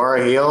if you are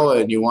a heel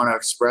and you want to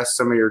express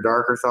some of your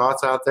darker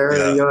thoughts out there,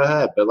 then go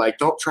ahead. But, like,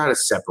 don't try to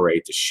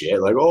separate the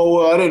shit. Like, oh,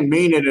 well, I didn't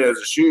mean it as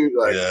a shoot.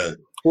 Like,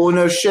 well,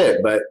 no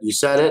shit. But you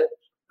said it.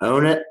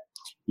 Own it.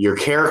 Your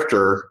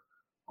character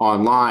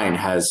online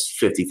has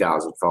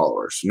 50,000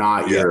 followers,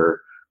 not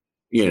your,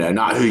 you know,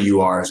 not who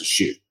you are as a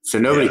shoot. So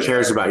nobody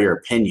cares about your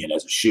opinion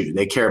as a shooter.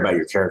 They care about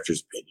your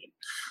character's opinion.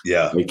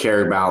 Yeah. They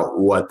care about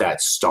what that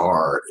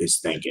star is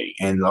thinking.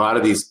 And a lot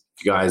of these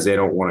guys, they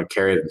don't want to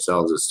carry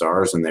themselves as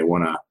stars, and they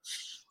want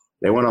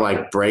to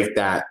like break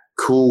that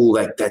cool,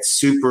 like that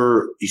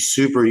super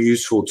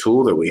useful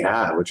tool that we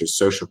have, which is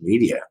social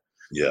media.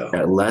 Yeah.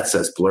 That lets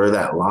us blur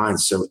that line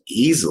so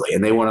easily.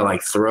 And they want to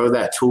like throw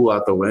that tool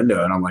out the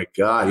window. And I'm like,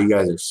 God, you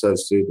guys are so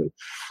stupid.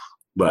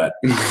 But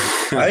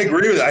I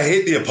agree with it. I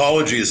hate the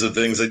apologies of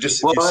things. I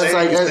just well,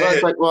 I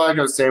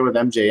gotta say with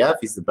MJF,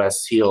 he's the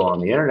best heel on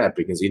the internet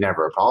because he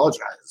never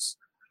apologizes.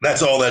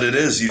 That's all that it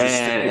is.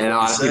 And a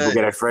lot of people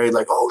get afraid,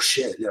 like, oh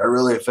shit, did I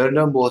really offend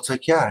him? Well, it's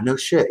like, yeah, no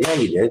shit, yeah,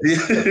 you did.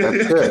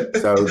 That's good.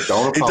 So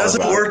don't apologize. It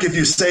doesn't work if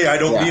you say I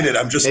don't mean it.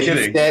 I'm just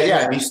kidding.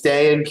 If you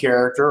stay in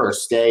character or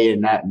stay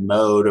in that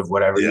mode of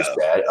whatever you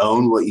said,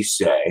 own what you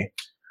say,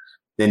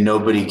 then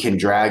nobody can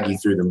drag you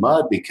through the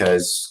mud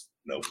because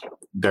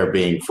they're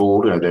being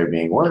fooled or they're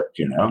being worked,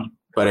 you know.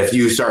 But if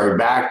you start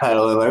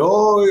backpedaling, like,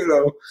 oh, you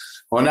know,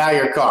 well, now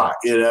you're caught,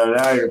 you know,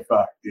 now you're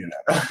fucked, you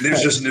know.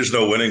 There's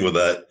no winning with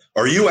that.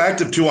 Are you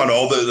active too on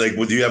all the, like,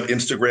 do you have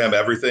Instagram,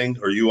 everything?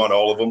 Are you on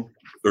all of them?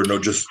 Or no,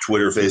 just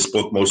Twitter,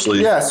 Facebook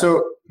mostly? Yeah,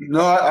 so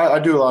no, I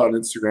do a lot on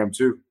Instagram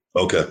too.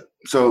 Okay.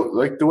 So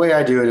like the way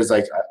I do it is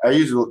like I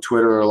use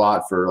Twitter a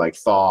lot for like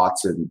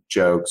thoughts and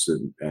jokes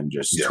and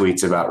just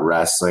tweets about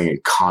wrestling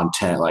and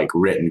content, like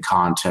written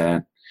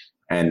content.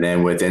 And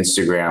then with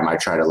Instagram, I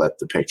try to let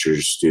the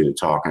pictures do the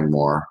talking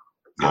more.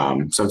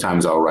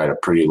 Sometimes I'll write a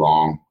pretty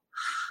long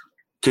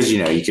because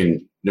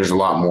there's a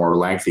lot more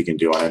length you can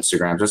do on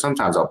Instagram. So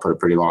sometimes I'll put a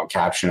pretty long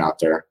caption out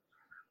there.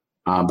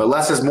 But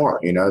less is more.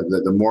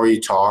 The more you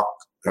talk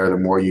or the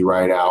more you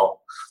write out,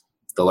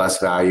 the less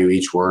value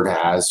each word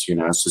has.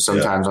 So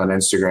sometimes on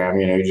Instagram,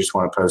 you just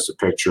want to post a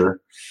picture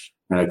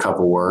and a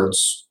couple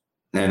words,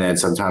 and then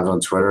sometimes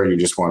on Twitter you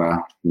just want to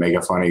make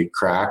a funny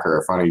crack or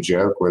a funny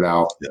joke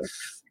without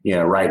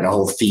writing a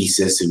whole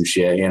thesis and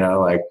shit.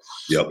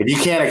 If you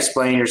can't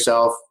explain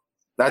yourself,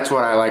 that's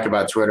what I like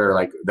about Twitter.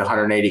 Like the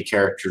 180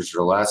 characters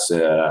or less,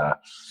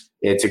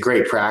 it's a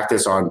great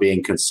practice on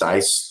being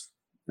concise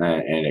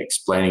and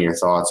explaining your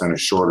thoughts in a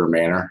shorter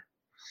manner.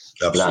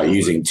 Absolutely. Without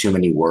using too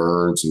many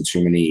words and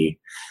too many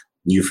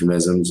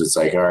euphemisms. It's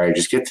like, all right,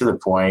 just get to the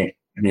point.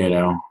 If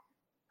you're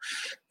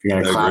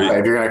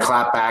gonna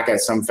clap back at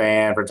some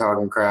fan for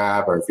talking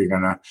crap, or if you're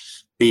gonna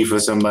beef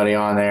with somebody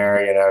on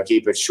there,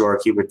 keep it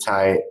short, keep it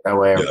tight. That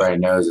way everybody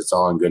knows it's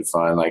all in good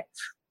fun. Like,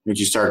 if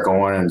you start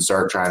going and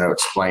start trying to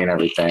explain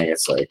everything,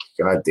 it's like,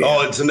 God damn.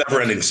 Oh, it's a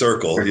never-ending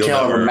circle. You'll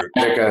never the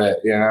magic of it,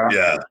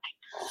 Yeah.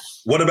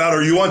 What about,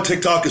 are you on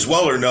TikTok as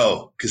well or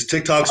no? Because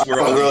TikTok's where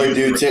I really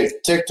do.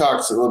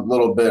 TikTok's a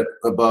little bit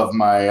above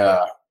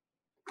my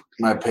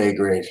my pay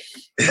grade.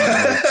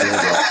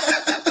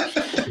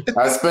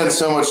 I spend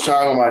so much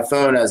time on my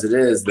phone as it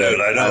is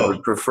that I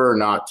would prefer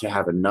not to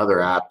have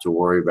another app to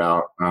worry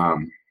about.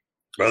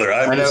 Brother,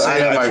 I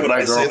know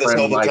my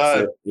girlfriend likes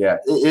it. Yeah,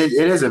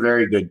 it is a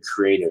very good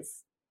creative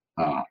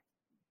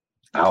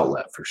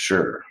outlet for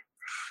sure.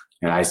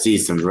 And I see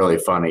some really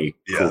funny,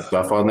 cool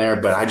stuff on there,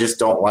 but I just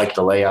don't like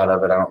the layout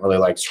of it. I don't really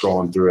like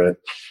scrolling through it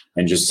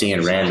and just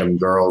seeing random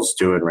girls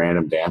doing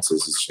random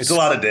dances. It's a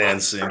lot of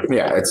dancing.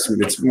 Yeah,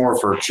 it's more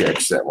for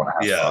chicks that want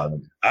to have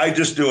fun. I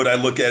just do it. I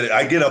look at it.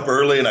 I get up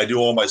early and I do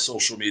all my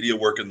social media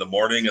work in the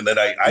morning, and then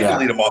I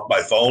delete them off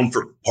my phone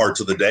for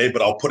parts of the day,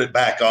 but I'll put it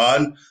back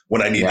on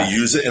when I need to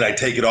use it, and I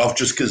take it off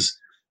just because,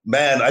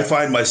 man, I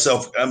find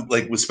myself, I'm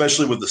like,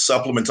 especially with the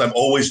supplements, I'm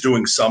always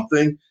doing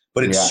something.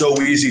 But it's so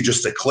easy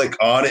just to click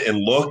on it and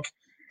look.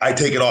 I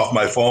take it off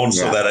my phone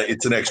so that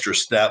it's an extra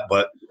step.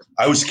 But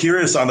I was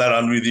curious on that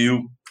with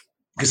you,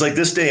 because like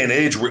this day and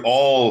age, we're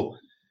all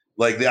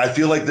like, I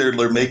feel like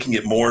they're making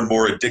it more and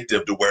more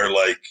addictive to where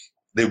like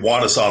they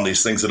want us on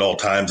these things at all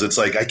times. It's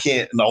like I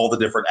can't in all the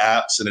different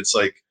apps, and it's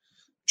like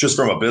just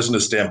from a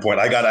business standpoint,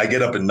 I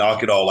get up and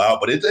knock it all out.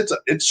 But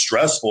it's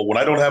stressful when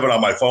I don't have it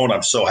on my phone.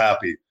 I'm so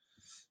happy.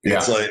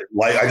 It's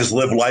like I just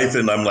live life,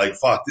 and I'm like,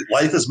 fuck,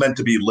 life is meant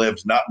to be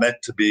lived, not meant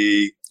to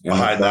be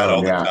behind that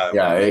all the time.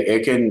 Yeah,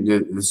 it can.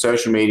 The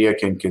social media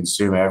can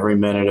consume every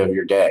minute of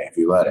your day if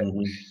you let it.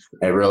 Mm-hmm.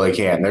 It really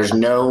can. There's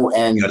no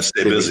end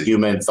to the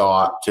human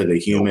thought, to the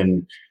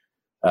human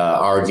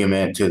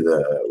argument, to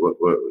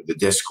the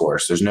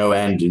discourse. There's no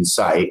end in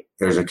sight.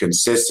 There's a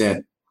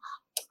consistent,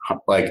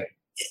 like,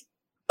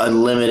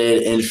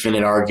 unlimited,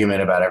 infinite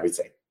argument about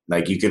everything.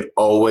 Like, you can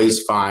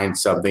always find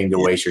something to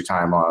waste your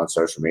time on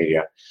social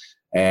media.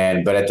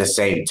 But at the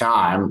same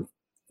time,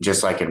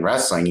 just like in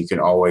wrestling, you can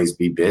always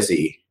be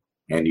busy,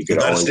 and you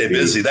could always stay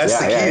busy. That's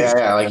the key.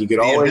 Yeah. Like, you could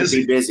always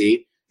be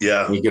busy.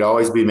 Yeah. And you could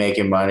always be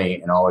making money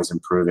and always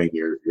improving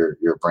your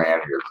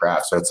brand or your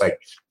craft. So it's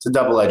a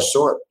double-edged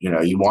sword.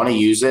 You want to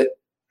use it,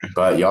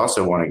 but you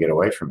also want to get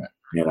away from it.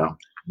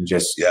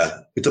 Just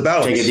it's a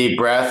balance. Take a deep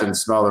breath and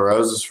smell the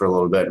roses for a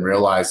little bit and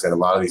realize that a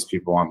lot of these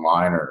people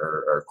online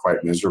are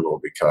quite miserable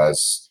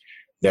because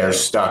they're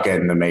stuck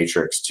in the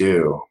matrix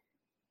too.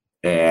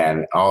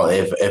 And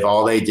if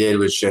all they did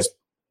was just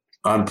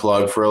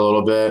unplug for a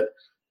little bit,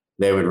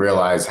 they would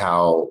realize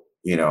how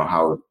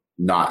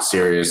not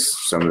serious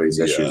some of these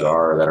issues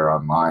are that are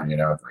online.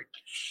 Like,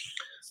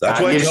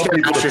 that's why you just got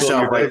to ask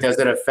yourself, like, does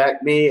it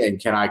affect me, and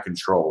can I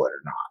control it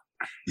or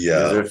not? Yeah.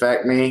 Does it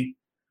affect me?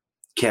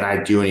 Can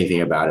I do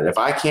anything about it? If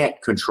I can't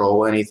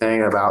control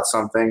anything about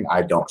something,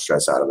 I don't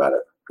stress out about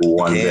it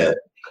one bit.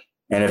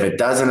 And if it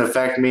doesn't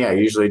affect me, I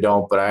usually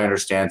don't, but I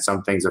understand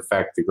some things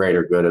affect the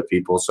greater good of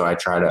people. So I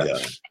try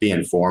to be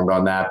informed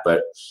on that.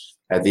 But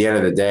at the end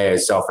of the day,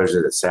 as selfish as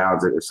it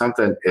sounds, if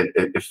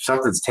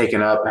something's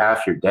taking up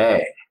half your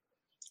day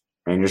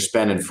and you're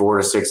spending 4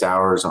 to 6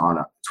 hours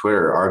on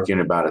Twitter arguing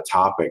about a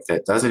topic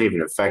that doesn't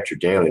even affect your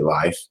daily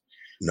life,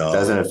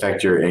 doesn't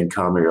affect your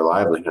income or your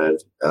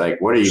livelihood.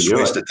 Like, what are you doing?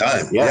 Waste of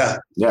time. Yeah.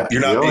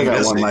 You're not being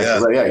busy.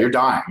 You're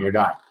dying.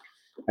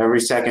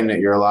 Every second that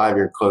you're alive,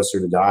 you're closer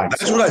to dying.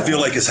 That's what I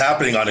feel like is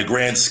happening on a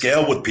grand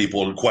scale with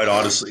people, quite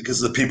honestly, because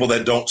the people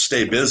that don't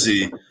stay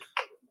busy,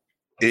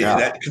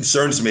 that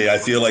concerns me. I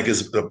feel like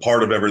is a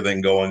part of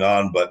everything going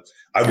on. But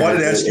I wanted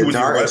to ask you,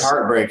 it's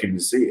heartbreaking to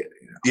see it.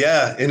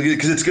 Yeah, and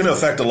because it's going to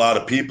affect a lot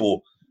of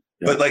people.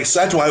 But like,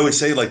 that's why I would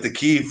say, like, the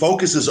key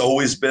focus has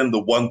always been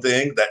the one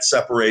thing that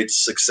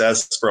separates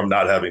success from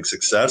not having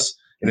success.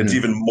 And it's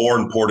even more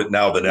important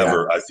now than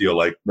ever, I feel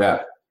like.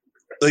 Yeah.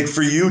 Like,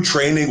 for you,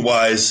 training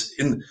wise,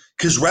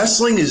 because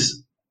wrestling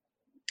is,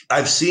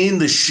 I've seen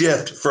the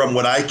shift from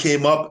when I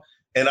came up,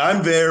 and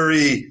I'm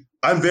very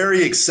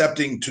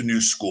accepting to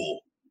new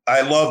school.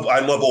 I love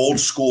old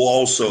school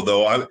also,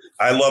 though.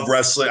 I love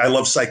wrestling. I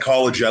love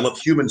psychology. I love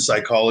human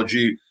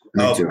psychology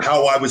of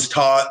how I was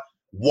taught.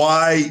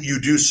 why you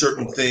do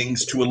certain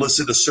things to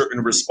elicit a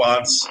certain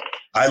response.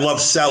 I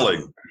love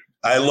selling.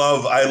 I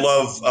love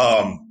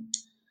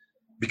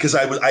because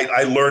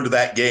I learned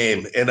that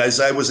game, and as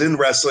I was in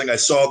wrestling, I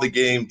saw the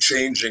game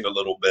changing a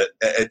little bit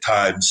at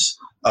times,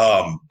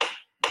 and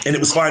it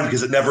was fine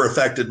because it never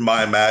affected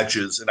my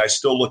matches, and I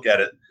still look at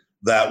it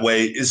that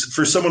way. Is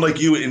for someone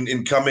like you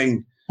in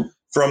coming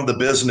from the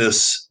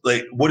business,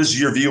 like, what is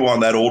your view on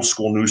that old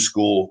school, new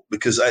school?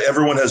 Because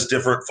everyone has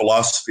different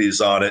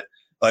philosophies on it.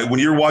 Like when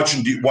you're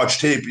watching, do you watch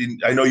tape?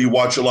 I know you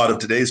watch a lot of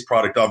today's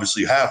product.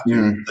 Obviously, you have to.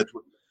 Mm.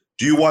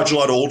 Do you watch a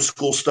lot of old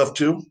school stuff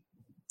too?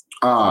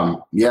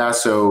 Yeah.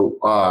 So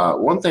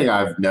one thing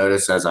I've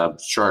noticed as I'm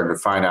starting to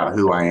find out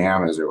who I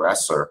am as a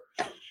wrestler,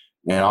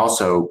 and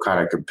also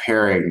kind of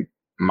comparing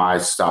my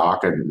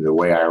stock and the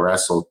way I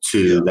wrestle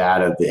to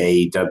that of the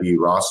AEW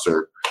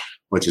roster,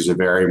 which is a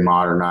very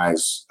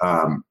modernized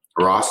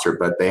roster,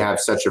 but they have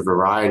such a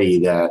variety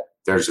that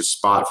there's a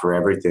spot for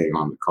everything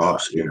on the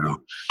card, you know.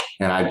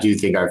 And I do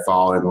think I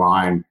fall in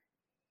line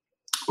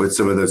with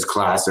some of those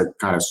classic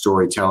kind of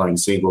storytelling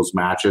singles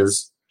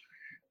matches.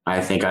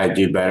 I think I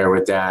do better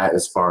with that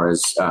as far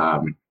as,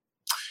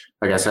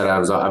 like I said,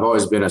 I've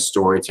always been a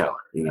storyteller.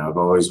 You know, I've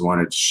always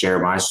wanted to share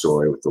my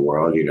story with the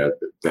world, you know,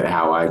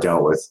 how I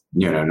dealt with,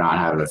 you know, not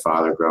having a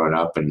father growing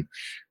up and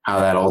how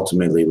that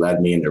ultimately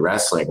led me into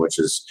wrestling, which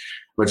is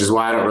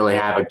why I don't really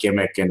have a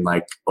gimmick and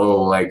like,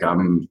 oh, like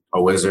I'm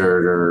a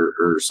wizard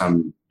or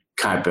some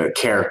kind of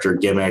character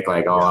gimmick.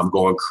 Like, oh, I'm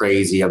going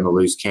crazy. I'm the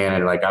loose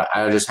cannon. Like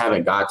I just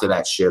haven't got to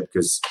that ship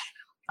because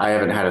I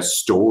haven't had a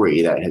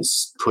story that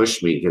has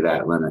pushed me to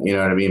that limit. You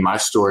know what I mean? My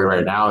story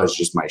right now is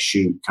just my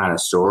shoot kind of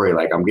story.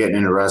 Like I'm getting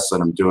into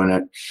wrestling. I'm doing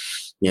it,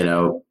 you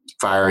know,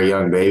 fiery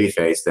young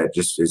babyface that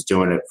just is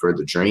doing it for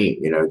the dream,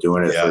 you know,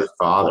 doing it for his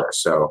father.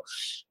 So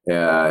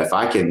if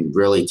I can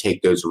really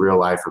take those real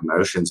life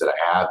emotions that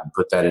I have and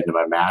put that into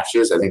my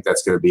matches, I think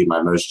that's going to be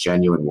my most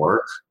genuine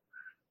work.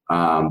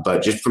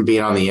 But just from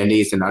being on the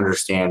indies and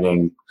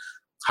understanding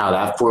how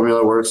that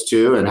formula works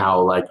too, and how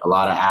like a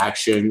lot of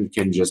action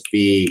can just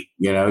be,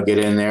 you know, get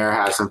in there,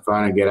 have some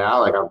fun and get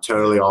out. Like I'm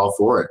totally all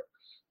for it.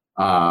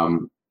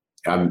 I'm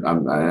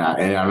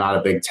not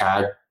a big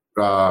tag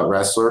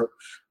wrestler,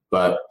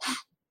 but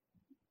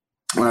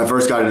when I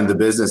first got into the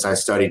business, I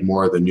studied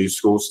more of the new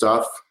school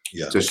stuff.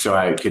 Just so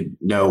I could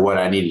know what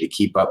I needed to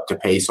keep up to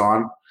pace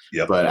on.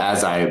 But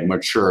as I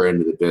mature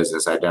into the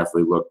business, I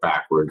definitely look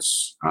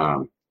backwards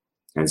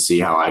and see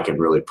how I can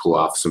really pull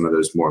off some of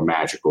those more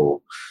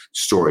magical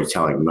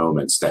storytelling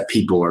moments that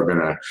people are going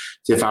to,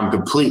 if I'm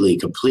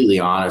completely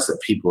honest, that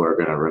people are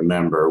going to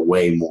remember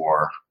way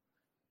more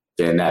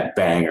than that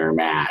banger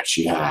match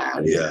you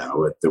had, you know,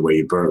 with the way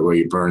you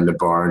burned the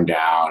barn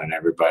down and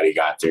everybody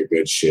got their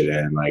good shit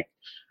in. Like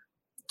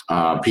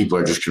people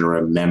are just going to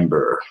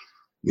remember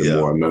the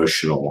more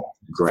emotional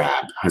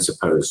grab as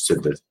opposed to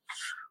the,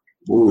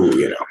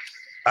 you know.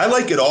 I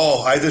like it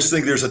all. I just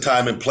think there's a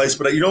time and place.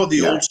 But, you know,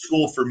 the old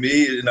school for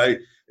me, and I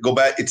go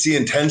back, it's the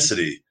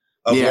intensity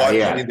of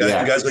watching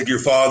guys like your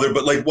father,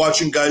 but like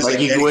watching guys like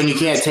when you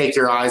can't take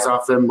your eyes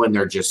off them when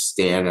they're just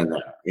standing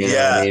there. You know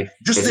what I mean?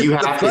 Just if you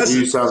have to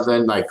do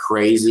something like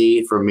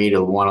crazy for me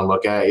to want to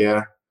look at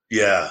you,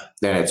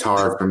 then it's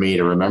hard for me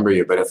to remember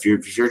you. But if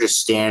you're just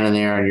standing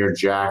there and you're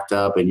jacked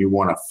up and you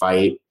want to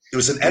fight, it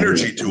was an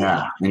energy to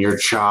it. And you're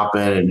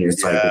chopping and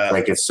it's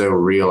like it's so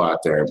real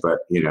out there. But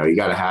you know, you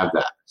got to have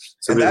that.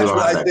 And that's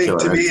what I think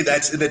to me,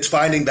 it's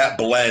finding that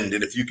blend.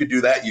 And if you could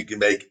do that, you can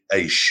make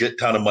a shit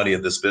ton of money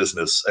in this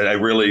business. And I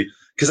really,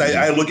 because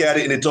I look at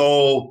it and it's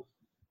all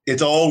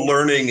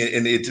learning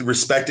and it's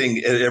respecting,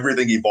 and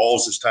everything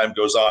evolves as time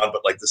goes on.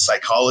 But like the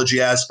psychology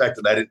aspect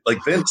of that,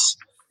 like Vince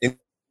in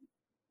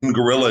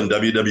Gorilla and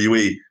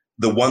WWE,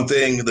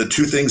 the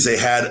two things they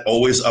had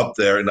always up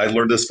there, and I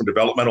learned this from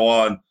developmental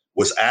on,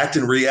 was act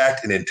and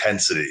react and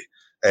intensity.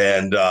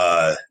 And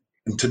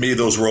to me,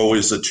 those were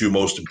always the two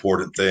most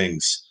important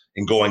things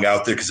in going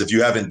out there. Because if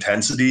you have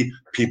intensity,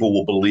 people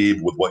will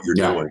believe with what you're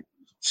doing.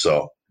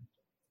 So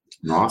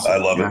awesome. I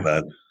love it,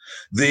 man.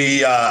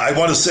 I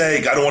want to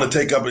say, I don't want to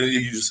take up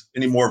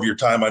any more of your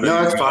time. I know.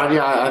 No, that's fine.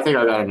 Yeah, I think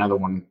I got another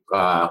one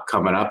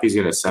coming up. He's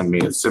going to send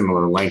me a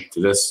similar link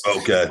to this.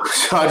 Okay.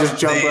 So I just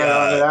jumped right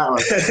onto that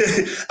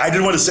one. I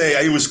did want to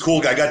say, it was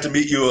cool. I got to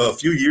meet you a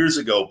few years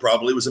ago,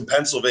 probably. It was in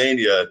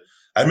Pennsylvania.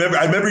 I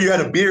remember you had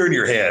a beer in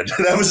your hand.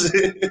 That was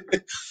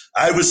it.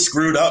 I was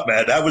screwed up,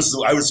 man. I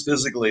was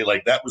physically,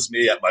 like, that was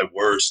me at my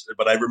worst.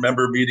 But I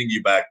remember meeting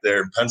you back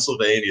there in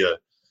Pennsylvania.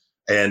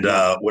 And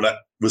when I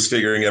was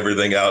figuring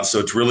everything out, so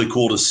it's really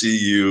cool to see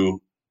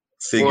you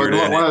figure it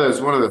out.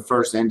 One of the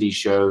first indie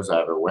shows I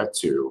ever went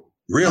to.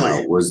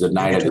 Really, was the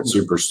Night of the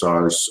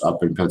Superstars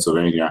up in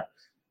Pennsylvania,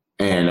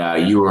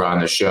 and you were on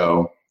the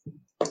show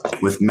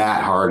with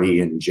Matt Hardy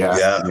and Jeff.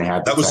 Yeah,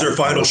 and that was their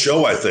final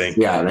show, I think.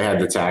 Yeah, they had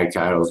the tag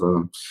titles with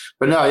them.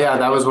 But no,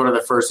 that was one of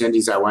the first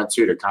indies I went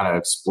to kind of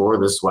explore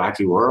this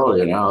wacky world.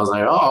 You know, I was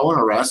like, oh, I want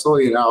to wrestle.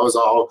 You know, I was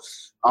all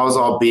I was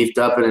all beefed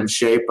up and in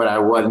shape, but I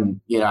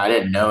wasn't, I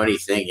didn't know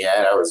anything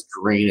yet. I was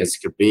green as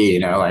could be,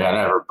 like I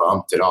never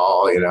bumped at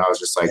all. I was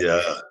just like,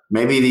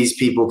 maybe these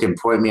people can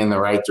point me in the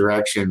right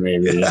direction,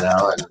 maybe,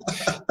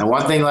 and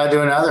one thing led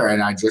to another.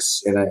 And I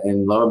just,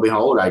 and lo and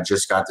behold, I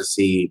just got to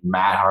see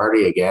Matt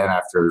Hardy again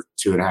after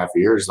 2.5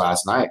 years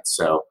last night.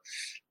 So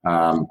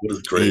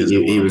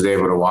he was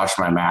able to watch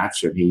my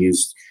match, and he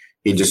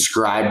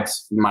described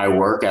my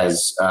work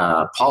as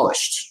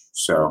polished.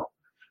 So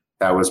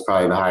that was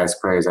probably the highest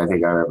praise I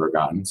think I've ever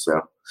gotten. So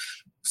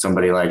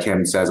somebody like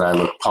him says I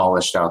look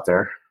polished out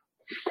there.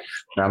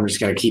 And I'm just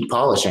going to keep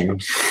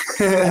polishing.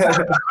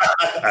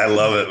 I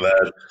love it,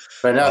 man.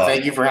 But no,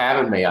 thank you for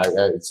having me.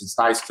 It's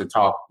nice to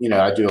talk.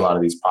 I do a lot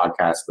of these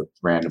podcasts with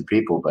random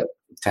people, but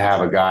to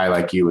have a guy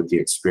like you with the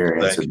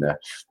experience and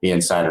the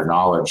insider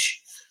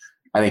knowledge,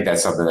 I think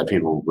that's something that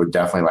people would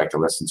definitely like to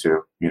listen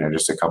to.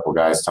 Just a couple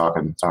guys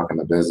talking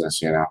the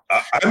business.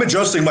 I'm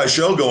adjusting my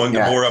show going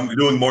the more I'm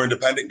doing more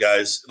independent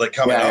guys like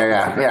coming up.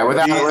 Yeah.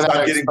 Without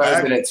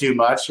exposing it too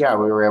much. Yeah,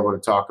 we were able to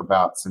talk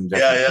about some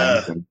different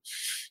things and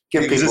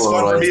give people it's a fun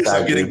little for me because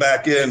I'm insight. getting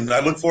back in. I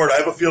look forward. I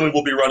have a feeling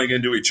we'll be running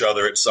into each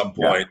other at some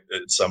point,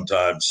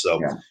 sometimes. So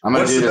I'm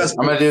gonna do this.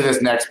 I'm gonna do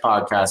this next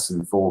podcast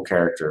in full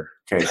character.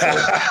 Okay,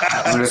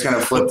 I'm just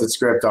gonna flip the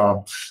script on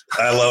them.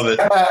 I love it.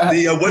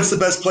 What's the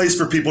best place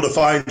for people to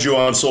find you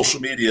on social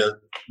media?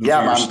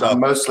 I'm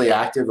mostly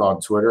active on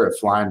Twitter at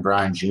Flying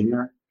Brian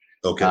Jr.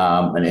 Okay.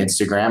 And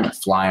Instagram at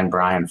Flying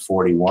Brian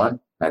 41.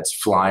 That's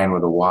Flying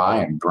with a Y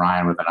and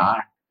Brian with an I.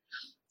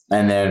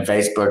 And then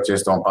Facebook,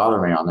 just don't bother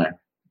me on there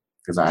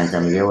because I ain't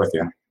gonna deal with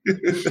you.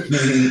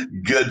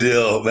 Good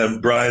deal, man.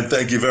 Brian,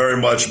 thank you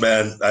very much,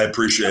 man. I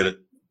appreciate it.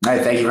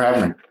 Hey, thank you for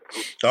having me.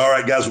 All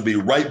right, guys, we'll be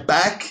right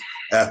back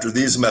after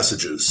these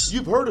messages.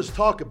 You've heard us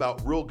talk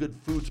about Real Good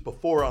Foods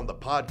before on the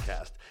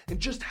podcast and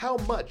just how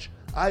much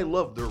I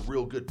love their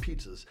Real Good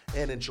pizzas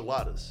and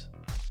enchiladas.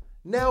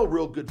 Now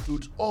Real Good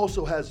Foods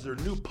also has their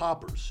new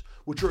poppers,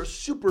 which are a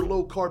super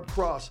low-carb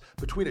cross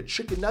between a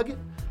chicken nugget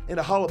and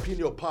a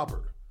jalapeno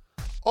popper.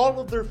 All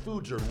of their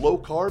foods are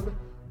low-carb,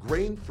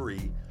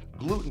 grain-free,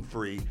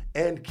 gluten-free,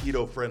 and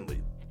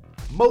keto-friendly.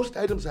 Most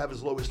items have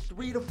as low as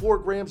 3 to 4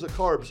 grams of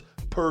carbs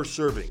per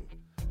serving.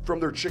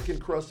 From their chicken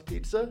crust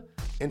pizza,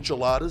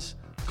 enchiladas,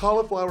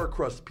 cauliflower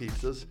crust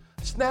pizzas,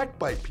 snack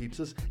bite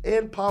pizzas,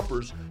 and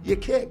poppers, you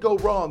can't go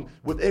wrong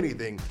with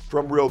anything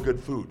from Real Good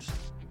Foods.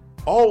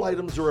 All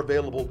items are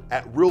available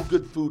at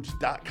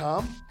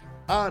realgoodfoods.com,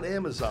 on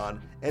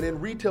Amazon, and in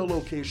retail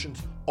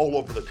locations all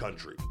over the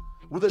country,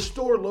 with a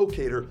store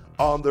locator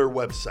on their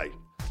website.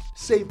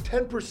 Save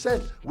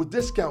 10% with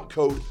discount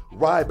code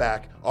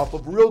RYBACK off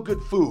of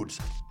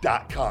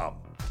realgoodfoods.com.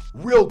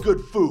 Real Good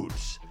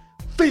Foods.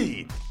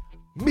 Feed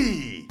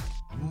me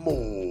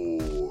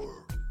more.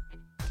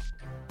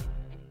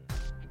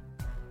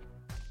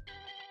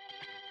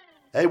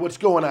 Hey, what's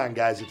going on,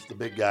 guys? It's the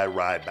big guy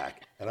Ryback,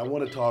 and I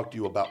want to talk to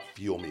you about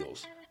Fuel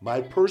Meals,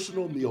 my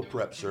personal meal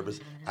prep service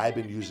I've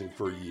been using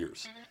for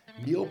years.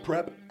 Meal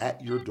prep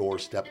at your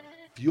doorstep.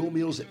 Fuel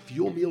Meals at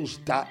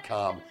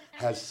fuelmeals.com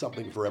has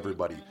something for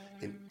everybody.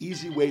 An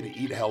easy way to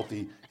eat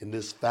healthy in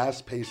this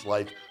fast-paced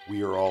life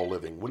we are all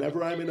living.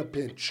 Whenever I'm in a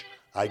pinch,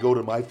 I go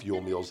to my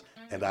Fuel Meals,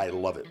 and I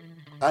love it.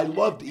 I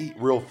love to eat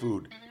real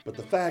food, but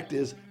the fact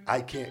is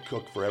I can't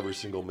cook for every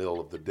single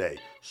meal of the day.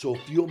 So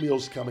Fuel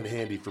Meals come in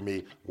handy for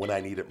me when I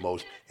need it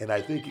most, and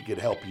I think it could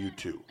help you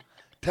too.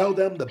 Tell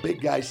them the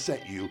big guy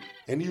sent you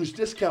and use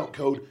discount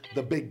code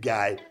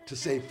THEBIGGUY to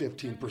save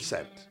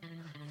 15%.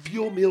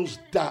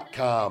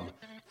 Fuelmeals.com.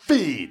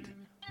 Feed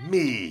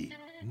me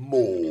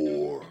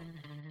more.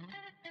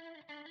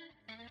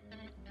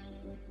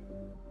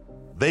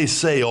 They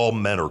say all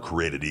men are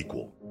created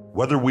equal.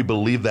 Whether we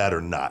believe that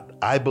or not,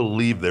 I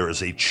believe there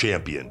is a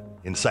champion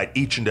inside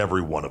each and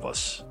every one of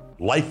us.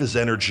 Life is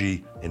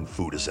energy and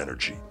food is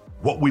energy.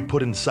 What we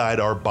put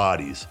inside our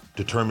bodies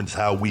determines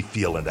how we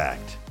feel and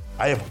act.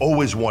 I have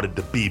always wanted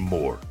to be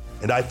more,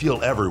 and I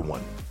feel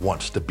everyone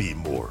wants to be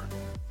more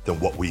than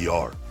what we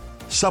are.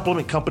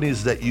 Supplement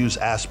companies that use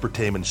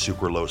aspartame and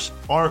sucralose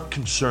aren't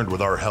concerned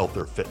with our health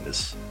or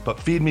fitness, but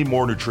Feed Me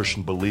More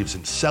Nutrition believes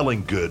in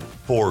selling good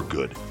for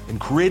good and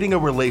creating a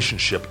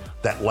relationship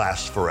that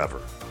lasts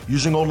forever.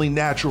 Using only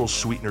natural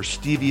sweeteners,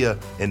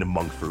 stevia and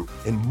monk fruit,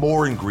 and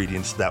more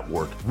ingredients that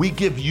work, we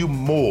give you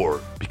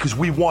more because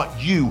we want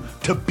you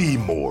to be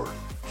more.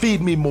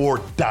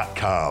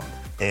 FeedMeMore.com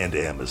and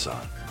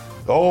Amazon.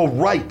 All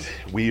right,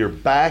 we are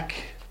back.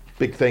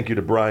 Big thank you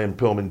to Brian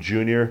Pillman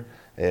Jr.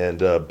 and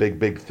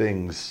big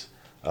things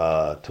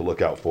to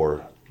look out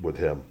for with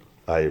him,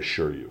 I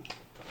assure you.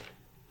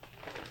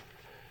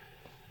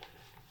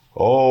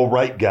 All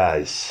right,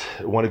 guys,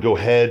 I want to go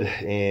ahead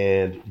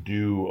and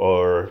do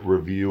our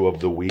review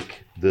of the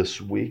week this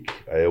week.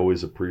 I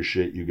always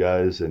appreciate you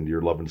guys and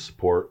your love and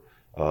support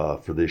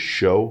for this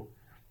show.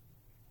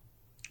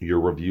 Your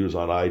reviews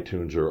on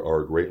iTunes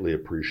are greatly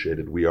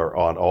appreciated. We are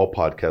on all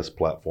podcast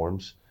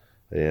platforms,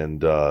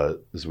 and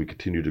as we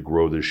continue to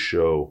grow this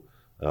show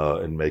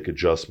and make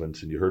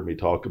adjustments, and you heard me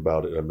talk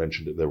about it, I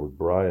mentioned it there with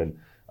Brian,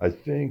 I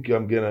think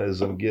I'm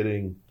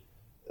getting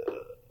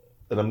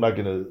and I'm not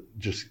going to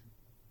just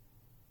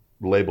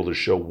label the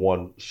show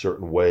one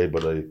certain way,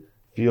 but I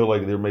feel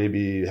like there may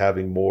be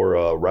having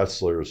more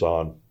wrestlers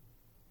on,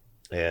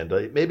 and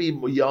maybe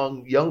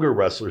younger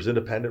wrestlers,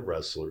 independent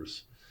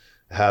wrestlers,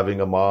 having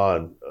them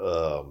on,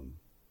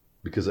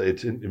 because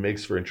it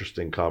makes for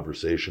interesting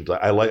conversations.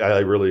 I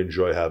really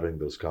enjoy having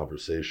those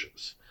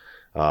conversations.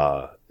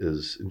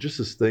 Is just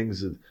as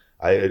things.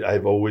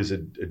 I've always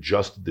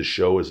adjusted the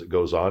show as it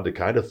goes on to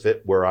kind of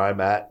fit where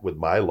I'm at with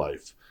my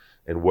life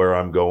and where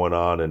I'm going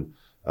on, and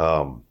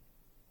I'm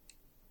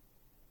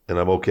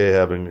okay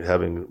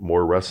having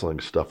more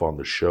wrestling stuff on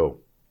the show.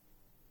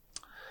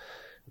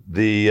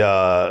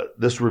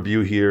 This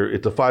review here,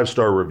 it's a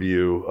 5-star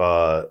review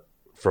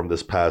from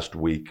this past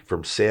week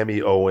from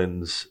Sammy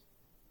Owens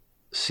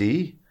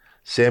C.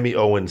 Sammy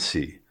Owens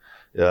C.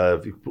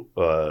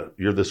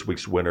 You're this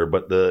week's winner,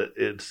 but the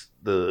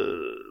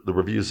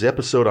reviews, the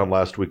episode on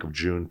last week of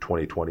June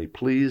 2020.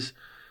 Please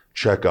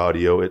check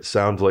audio. It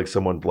sounds like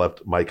someone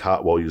left Mike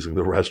hot while using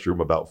the restroom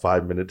about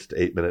 5 minutes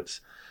to 8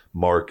 minutes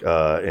mark,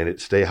 and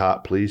it stay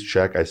hot. Please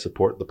check. I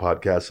support the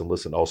podcast and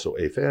listen. Also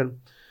a fan.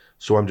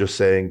 So I'm just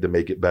saying to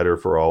make it better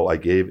for all. I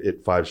gave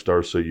it 5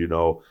 stars, so you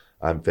know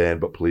I'm fan,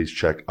 but please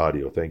check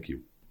audio. Thank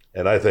you.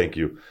 And I thank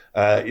you.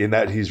 In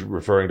that he's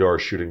referring to our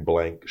Shooting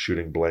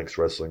Blanks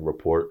Wrestling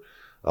Report.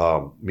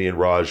 Me and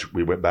Raj,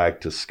 we went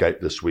back to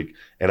Skype this week,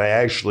 and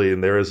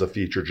and there is a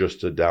feature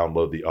just to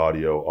download the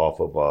audio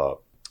off of,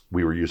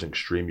 we were using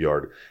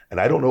StreamYard, and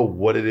I don't know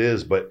what it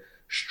is, but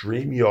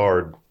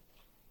StreamYard,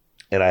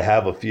 and I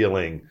have a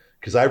feeling,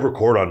 because I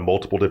record on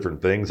multiple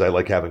different things, I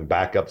like having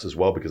backups as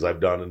well, because I've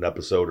done an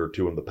episode or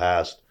two in the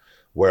past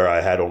where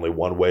I had only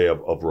one way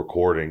of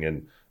recording,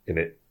 and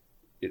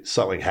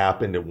something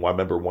happened, and I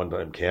remember one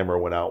time camera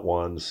went out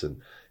once,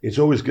 and it's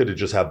always good to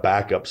just have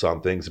backups on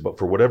things. But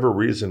for whatever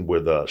reason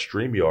with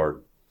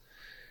StreamYard,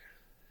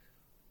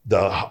 the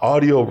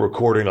audio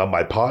recording on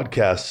my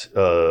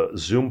podcast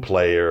Zoom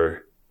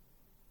player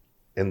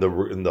and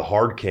the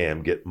hard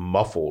cam get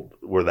muffled,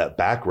 where that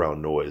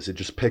background noise, it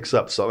just picks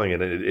up something,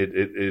 and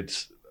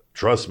it's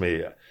trust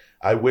me,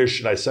 I wish,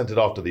 and I sent it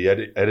off to the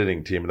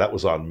editing team, and that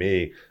was on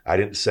me. I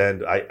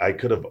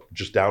could have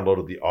just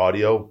downloaded the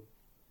audio,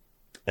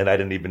 and I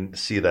didn't even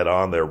see that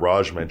on there.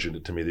 Raj mentioned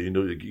it to me,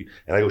 and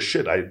I go,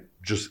 shit, I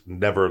just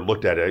never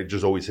looked at it. I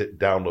just always hit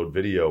download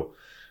video,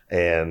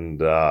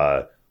 and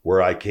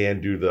where I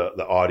can do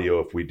the audio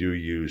if we do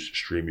use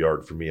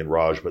StreamYard for me and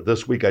Raj. But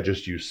this week I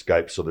just use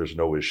Skype, so there's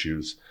no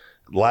issues.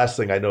 Last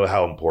thing, I know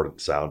how important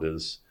sound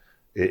is.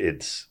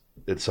 It's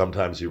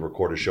sometimes you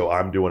record a show.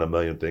 I'm doing a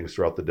million things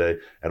throughout the day,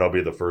 and I'll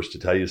be the first to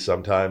tell you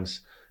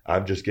sometimes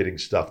I'm just getting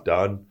stuff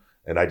done,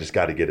 and I just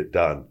got to get it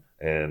done.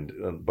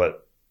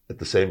 But at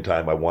the same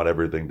time, I want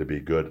everything to be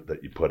good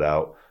that you put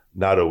out.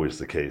 Not always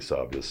the case,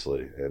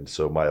 obviously. And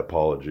so my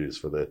apologies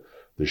for the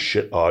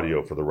shit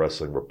audio for the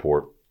Wrestling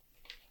Report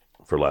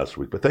for last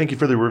week. But thank you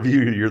for the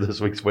review. You're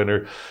this week's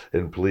winner.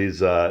 And please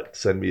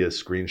send me a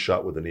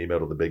screenshot with an email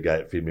to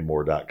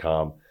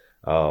thebigguy@feedmemore.com.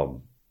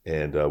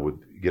 Would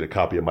get a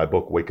copy of my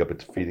book, Wake Up,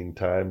 It's Feeding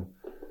Time,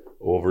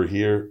 over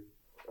here.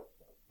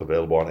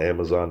 Available on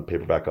Amazon,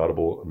 paperback,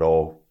 Audible, and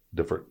all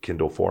different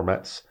Kindle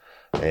formats.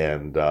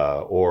 And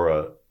or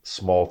a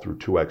small through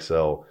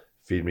 2XL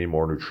Feed Me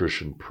More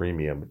Nutrition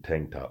Premium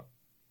tank top.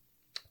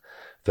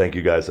 Thank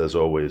you guys, as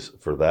always,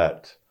 for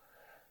that.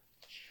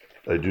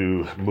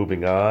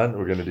 Moving on,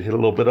 we're going to hit a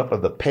little bit up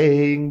of the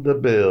paying the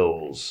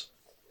bills.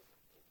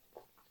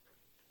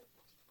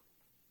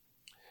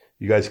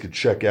 You guys could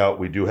check out,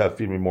 we do have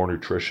Feed Me More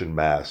Nutrition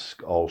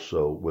mask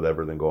also, with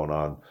everything going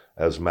on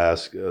as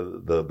mask,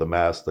 the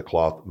mask, the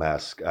cloth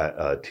mask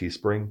at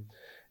Teespring.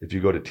 If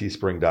you go to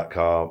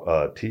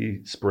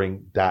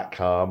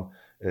teespring.com,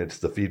 and it's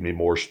the Feed Me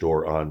More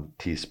store on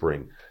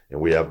Teespring.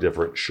 And we have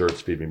different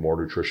shirts, Feed Me More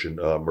Nutrition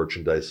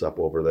merchandise up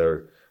over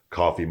there,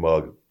 coffee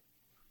mug,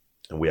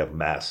 and we have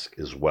mask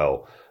as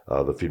well.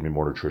 The Feed Me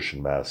More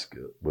Nutrition mask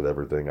with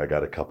everything. I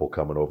got a couple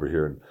coming over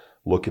here and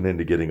looking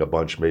into getting a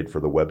bunch made for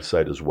the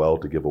website as well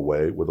to give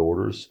away with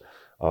orders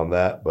on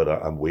that. But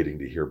I'm waiting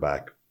to hear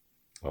back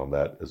on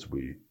that as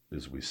we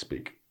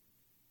speak.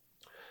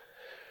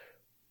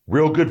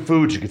 Real Good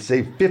Foods, you can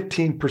save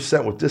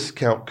 15% with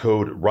discount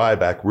code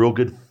Ryback,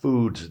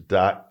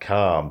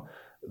 realgoodfoods.com.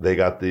 They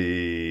got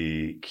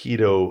the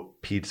keto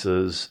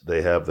pizzas.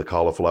 They have the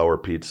cauliflower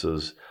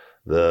pizzas,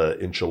 the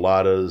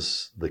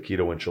enchiladas, the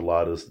keto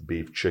enchiladas, the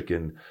beef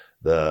chicken,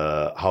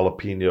 the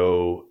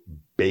jalapeno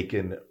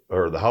bacon,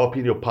 or the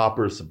jalapeno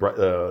poppers,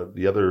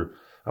 the other,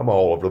 I'm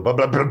all over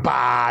the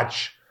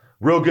botch.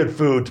 Real Good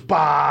Foods,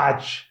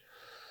 botch.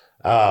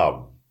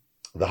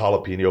 The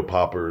jalapeno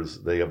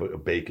poppers, they have a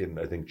bacon,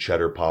 I think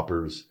cheddar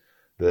poppers,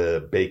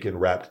 the bacon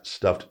wrapped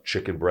stuffed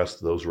chicken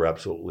breasts. Those are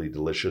absolutely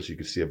delicious. You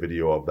can see a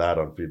video of that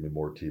on Feed Me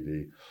More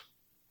TV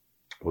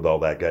with all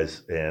that,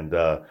 guys. And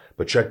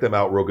but check them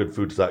out,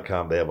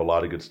 realgoodfoods.com. They have a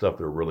lot of good stuff.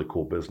 They're a really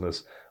cool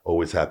business.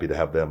 Always happy to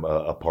have them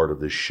a part of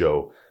this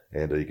show.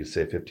 And you can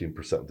save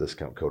 15%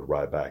 discount code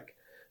Ryback.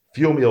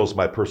 Fuel Meals,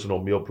 my personal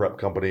meal prep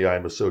company I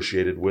am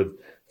associated with.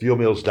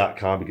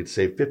 Fuelmeals.com. You can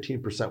save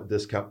 15% with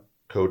discount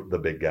code the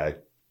big guy.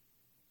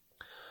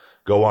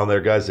 Go on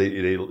there, guys.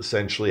 It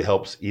essentially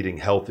helps eating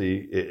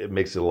healthy. It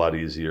makes it a lot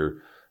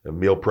easier. A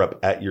meal prep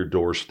at your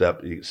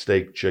doorstep.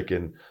 Steak,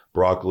 chicken,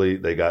 broccoli.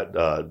 They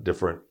got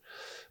different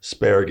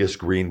asparagus,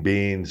 green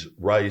beans,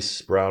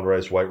 rice, brown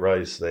rice, white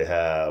rice. They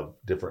have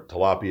different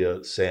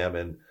tilapia,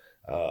 salmon,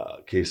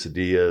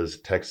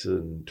 quesadillas,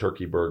 Texan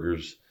turkey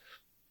burgers.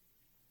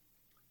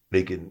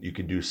 You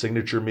can do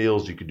signature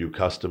meals. You can do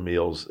custom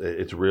meals.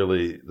 It's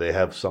really, they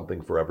have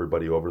something for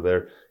everybody over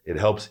there. It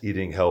helps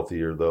eating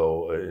healthier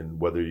though. And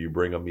whether you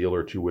bring a meal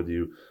or two with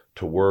you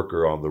to work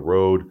or on the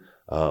road,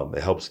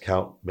 it helps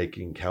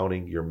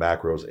counting your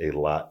macros a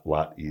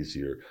lot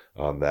easier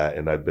on that.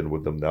 And I've been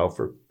with them now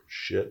for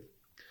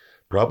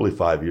probably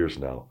 5 years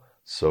now.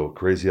 So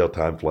crazy how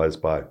time flies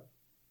by.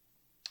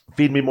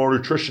 Feed Me More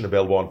Nutrition,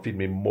 available on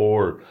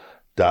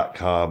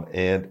feedmemore.com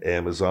and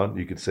Amazon.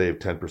 You can save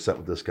 10%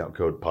 with discount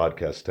code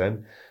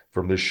podcast10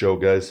 from this show,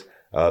 guys.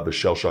 The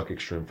Shell Shock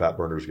Extreme Fat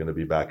Burner is going to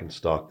be back in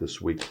stock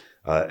this week.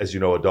 As you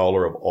know,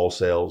 $1 of all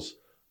sales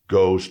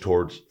goes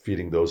towards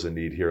feeding those in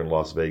need here in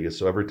Las Vegas.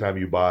 So every time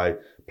you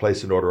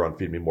place an order on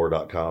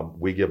feedmemore.com,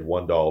 we give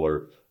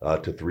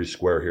 $1 to 3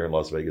 Square here in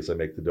Las Vegas. I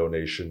make the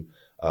donation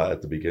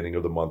at the beginning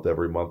of the month,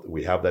 every month.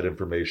 We have that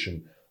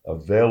information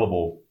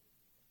available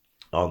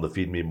on the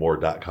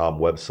feedmemore.com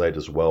website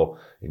as well.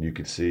 And you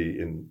can see,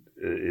 and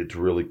it's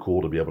really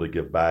cool to be able to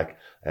give back.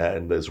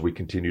 And as we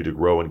continue to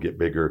grow and get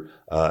bigger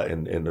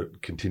and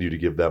continue to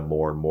give them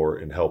more and more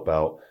and help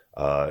out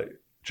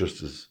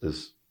just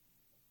as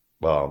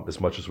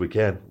much as we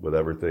can with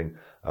everything.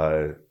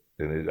 I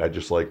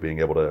just like being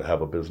able to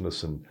have a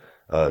business and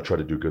try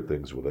to do good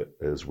things with it,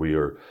 as we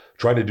are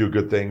trying to do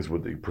good things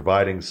with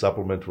providing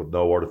supplements with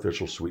no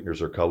artificial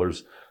sweeteners or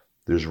colors.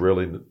 There's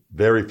really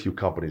very few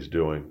companies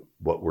doing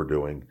what we're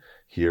doing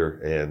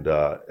here and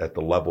at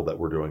the level that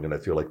we're doing. And I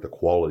feel like the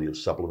quality of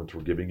supplements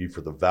we're giving you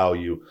for the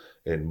value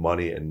and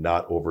money and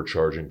not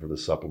overcharging for the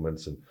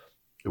supplements. And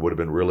it would have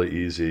been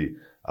really easy.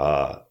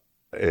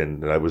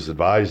 And I was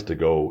advised to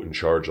go and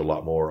charge a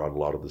lot more on a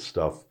lot of the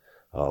stuff.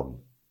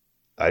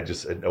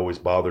 It always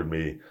bothered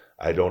me.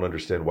 I don't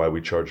understand why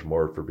we charge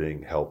more for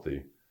being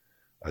healthy.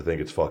 I think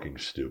it's fucking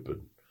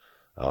stupid.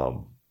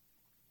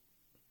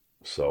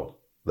 So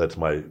that's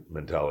my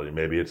mentality.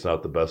 Maybe it's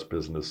not the best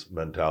business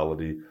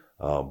mentality,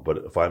 but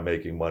if I'm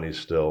making money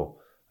still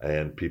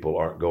and people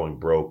aren't going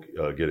broke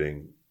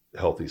getting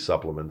healthy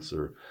supplements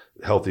or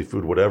healthy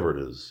food, whatever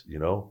it is, you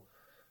know?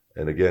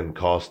 And again,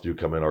 costs do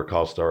come in. Our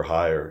costs are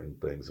higher and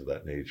things of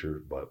that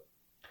nature, but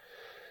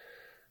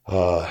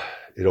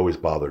it always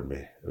bothered me.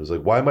 It was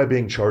like, why am I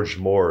being charged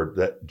more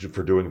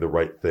for doing the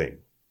right thing?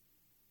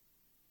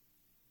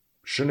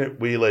 Shouldn't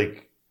we,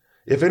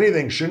 if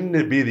anything, shouldn't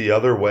it be the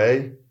other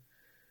way?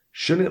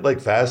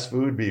 Shouldn't fast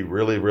food be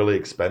really, really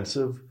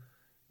expensive?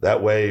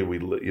 That way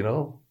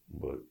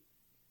but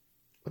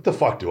what the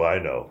fuck do I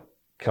know?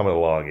 Coming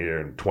along here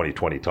in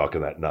 2020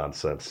 talking that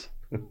nonsense.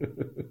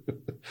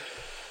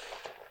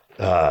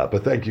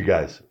 But thank you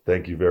guys.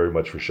 Thank you very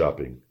much for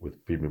shopping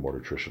with Feed Me More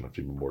Nutrition on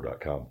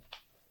feedmemore.com.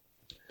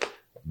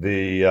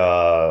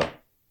 The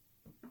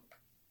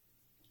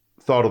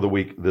thought of the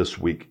week this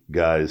week,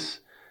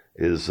 guys,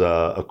 is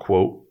a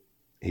quote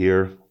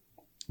here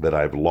that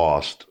I've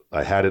lost.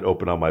 I had it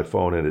open on my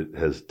phone and it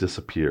has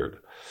disappeared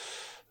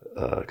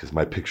because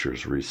my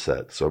picture's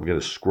reset. So I'm going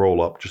to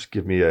scroll up. Just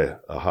give me a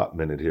hot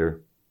minute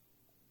here.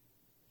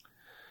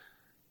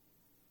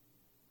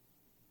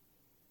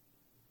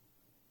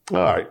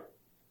 All right.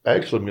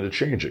 Actually, I'm going to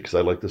change it because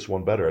I like this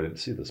one better. I didn't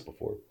see this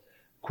before.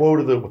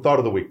 Thought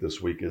of the week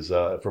this week is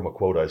from a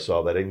quote I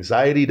saw, that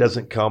anxiety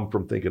doesn't come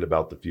from thinking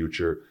about the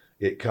future.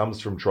 It comes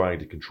from trying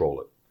to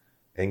control it.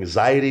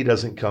 Anxiety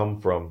doesn't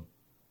come from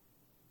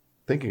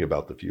thinking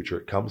about the future.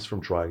 It comes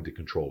from trying to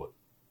control it.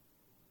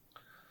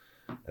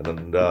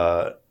 And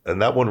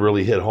that one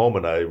really hit home,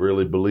 and I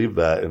really believe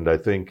that. And I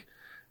think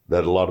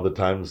that a lot of the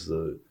times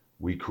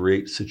we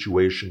create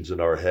situations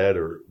in our head,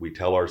 or we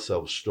tell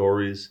ourselves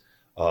stories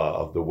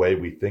of the way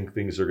we think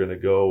things are going to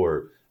go,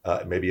 or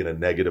maybe in a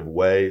negative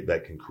way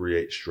that can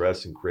create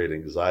stress and create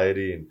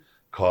anxiety and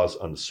cause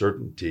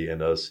uncertainty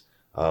in us.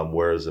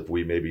 Whereas if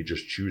we maybe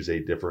just choose a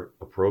different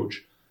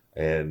approach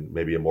and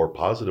maybe a more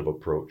positive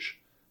approach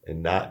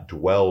and not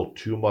dwell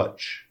too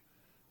much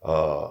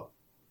on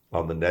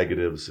the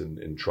negatives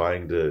and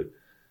trying to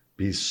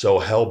be so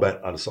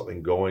hell-bent on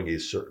something going a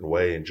certain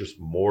way, and just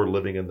more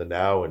living in the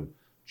now and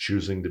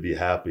choosing to be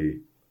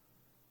happy.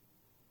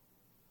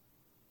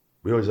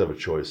 We always have a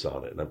choice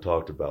on it, and I've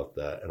talked about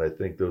that. And I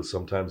think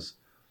sometimes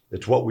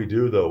it's what we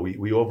do, though.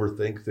 We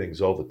overthink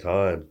things all the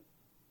time,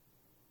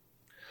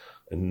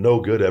 and no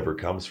good ever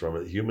comes from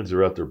it. Humans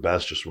are at their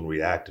best just when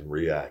we act and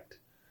react,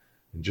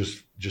 and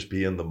just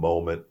be in the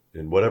moment,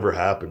 and whatever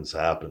happens,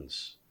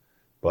 happens.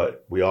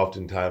 But we want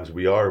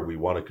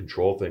to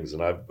control things,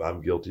 and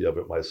I'm guilty of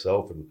it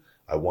myself, and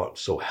I want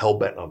so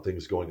hell-bent on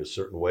things going a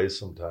certain way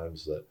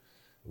sometimes that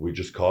we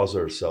just cause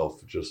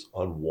ourselves just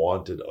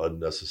unwanted,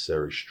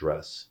 unnecessary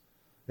stress.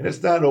 And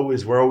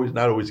we're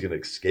not always going to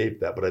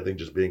escape that, but I think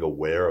just being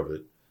aware of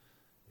it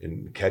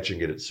and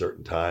catching it at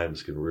certain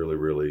times can really,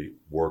 really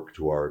work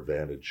to our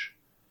advantage.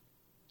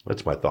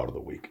 That's my thought of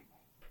the week.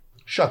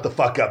 Shut the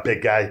fuck up,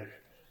 big guy.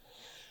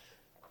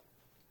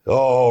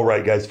 All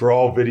right, guys, for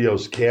all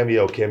videos,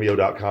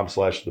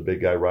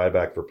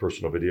 cameo.com/thebigguy.ryback for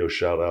personal video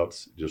shout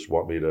outs. Just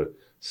want me to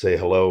say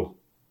hello,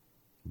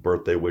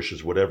 birthday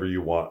wishes, whatever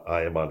you want.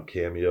 I am on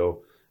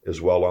Cameo as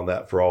well on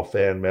that. For all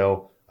fan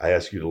mail, I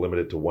ask you to limit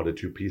it to 1 to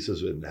 2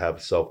 pieces and have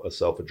a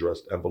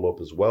self-addressed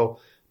envelope as well.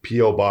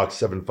 P.O. Box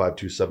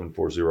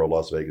 752740,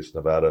 Las Vegas,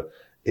 Nevada,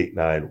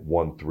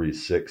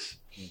 89136.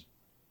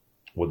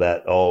 With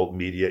that, all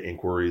media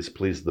inquiries,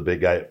 please,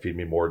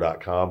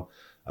 thebigguy@feedmemore.com.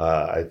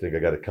 I think I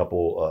got a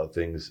couple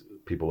things.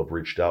 People have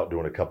reached out,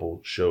 doing a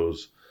couple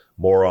shows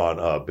more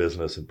on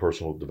business and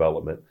personal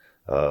development,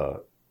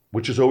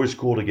 which is always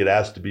cool to get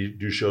asked to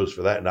do shows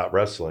for that, not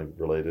wrestling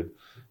related.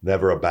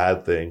 Never a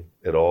bad thing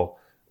at all,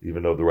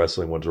 even though the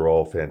wrestling ones are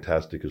all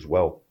fantastic as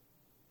well.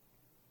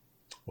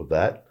 With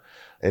that,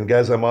 and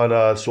guys, I'm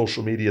on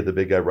social media, The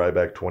Big Guy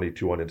Ryback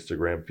 22 on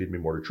Instagram, Feed Me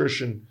More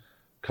Nutrition,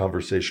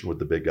 Conversation with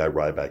The Big Guy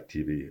Ryback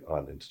TV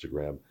on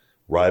Instagram,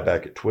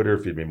 Ryback at Twitter,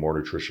 Feed Me More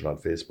Nutrition on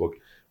Facebook,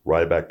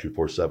 Ryback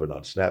 247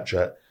 on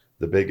Snapchat,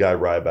 The Big Guy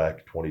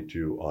Ryback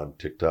 22 on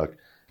TikTok,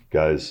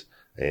 guys.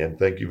 And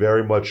thank you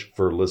very much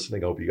for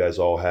listening. I hope you guys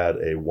all had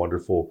a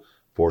wonderful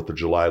 4th of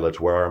July. Let's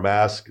wear our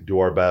mask, do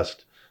our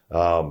best.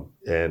 And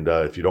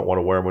if you don't want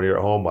to wear them when you're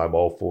at home, I'm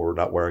all for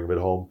not wearing them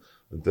at home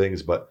and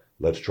things, but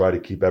let's try to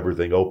keep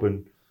everything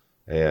open.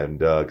 And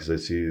because I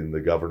see the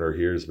governor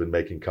here has been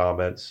making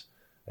comments,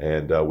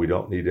 and we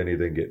don't need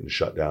anything getting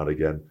shut down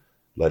again.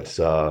 Let's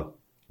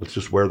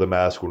just wear the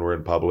mask when we're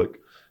in public,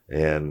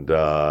 and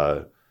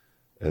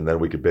then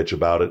we could bitch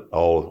about it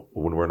all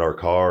when we're in our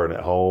car and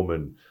at home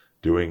and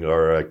doing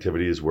our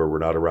activities where we're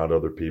not around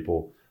other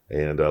people.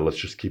 And let's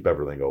just keep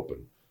everything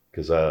open,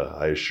 because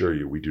I assure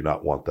you, we do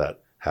not want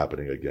that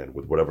happening again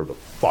with whatever the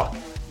fuck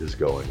is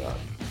going on.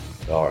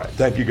 All right.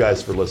 Thank you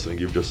guys for listening.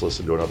 You've just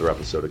listened to another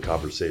episode of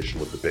Conversation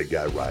with the Big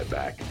Guy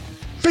Ryback.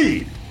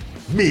 Feed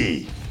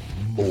me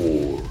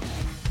more.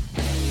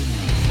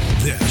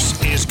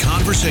 This is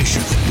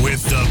Conversation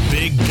with the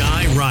Big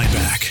Guy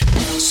Ryback.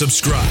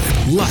 Subscribe,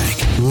 like,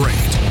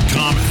 rate,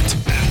 comment,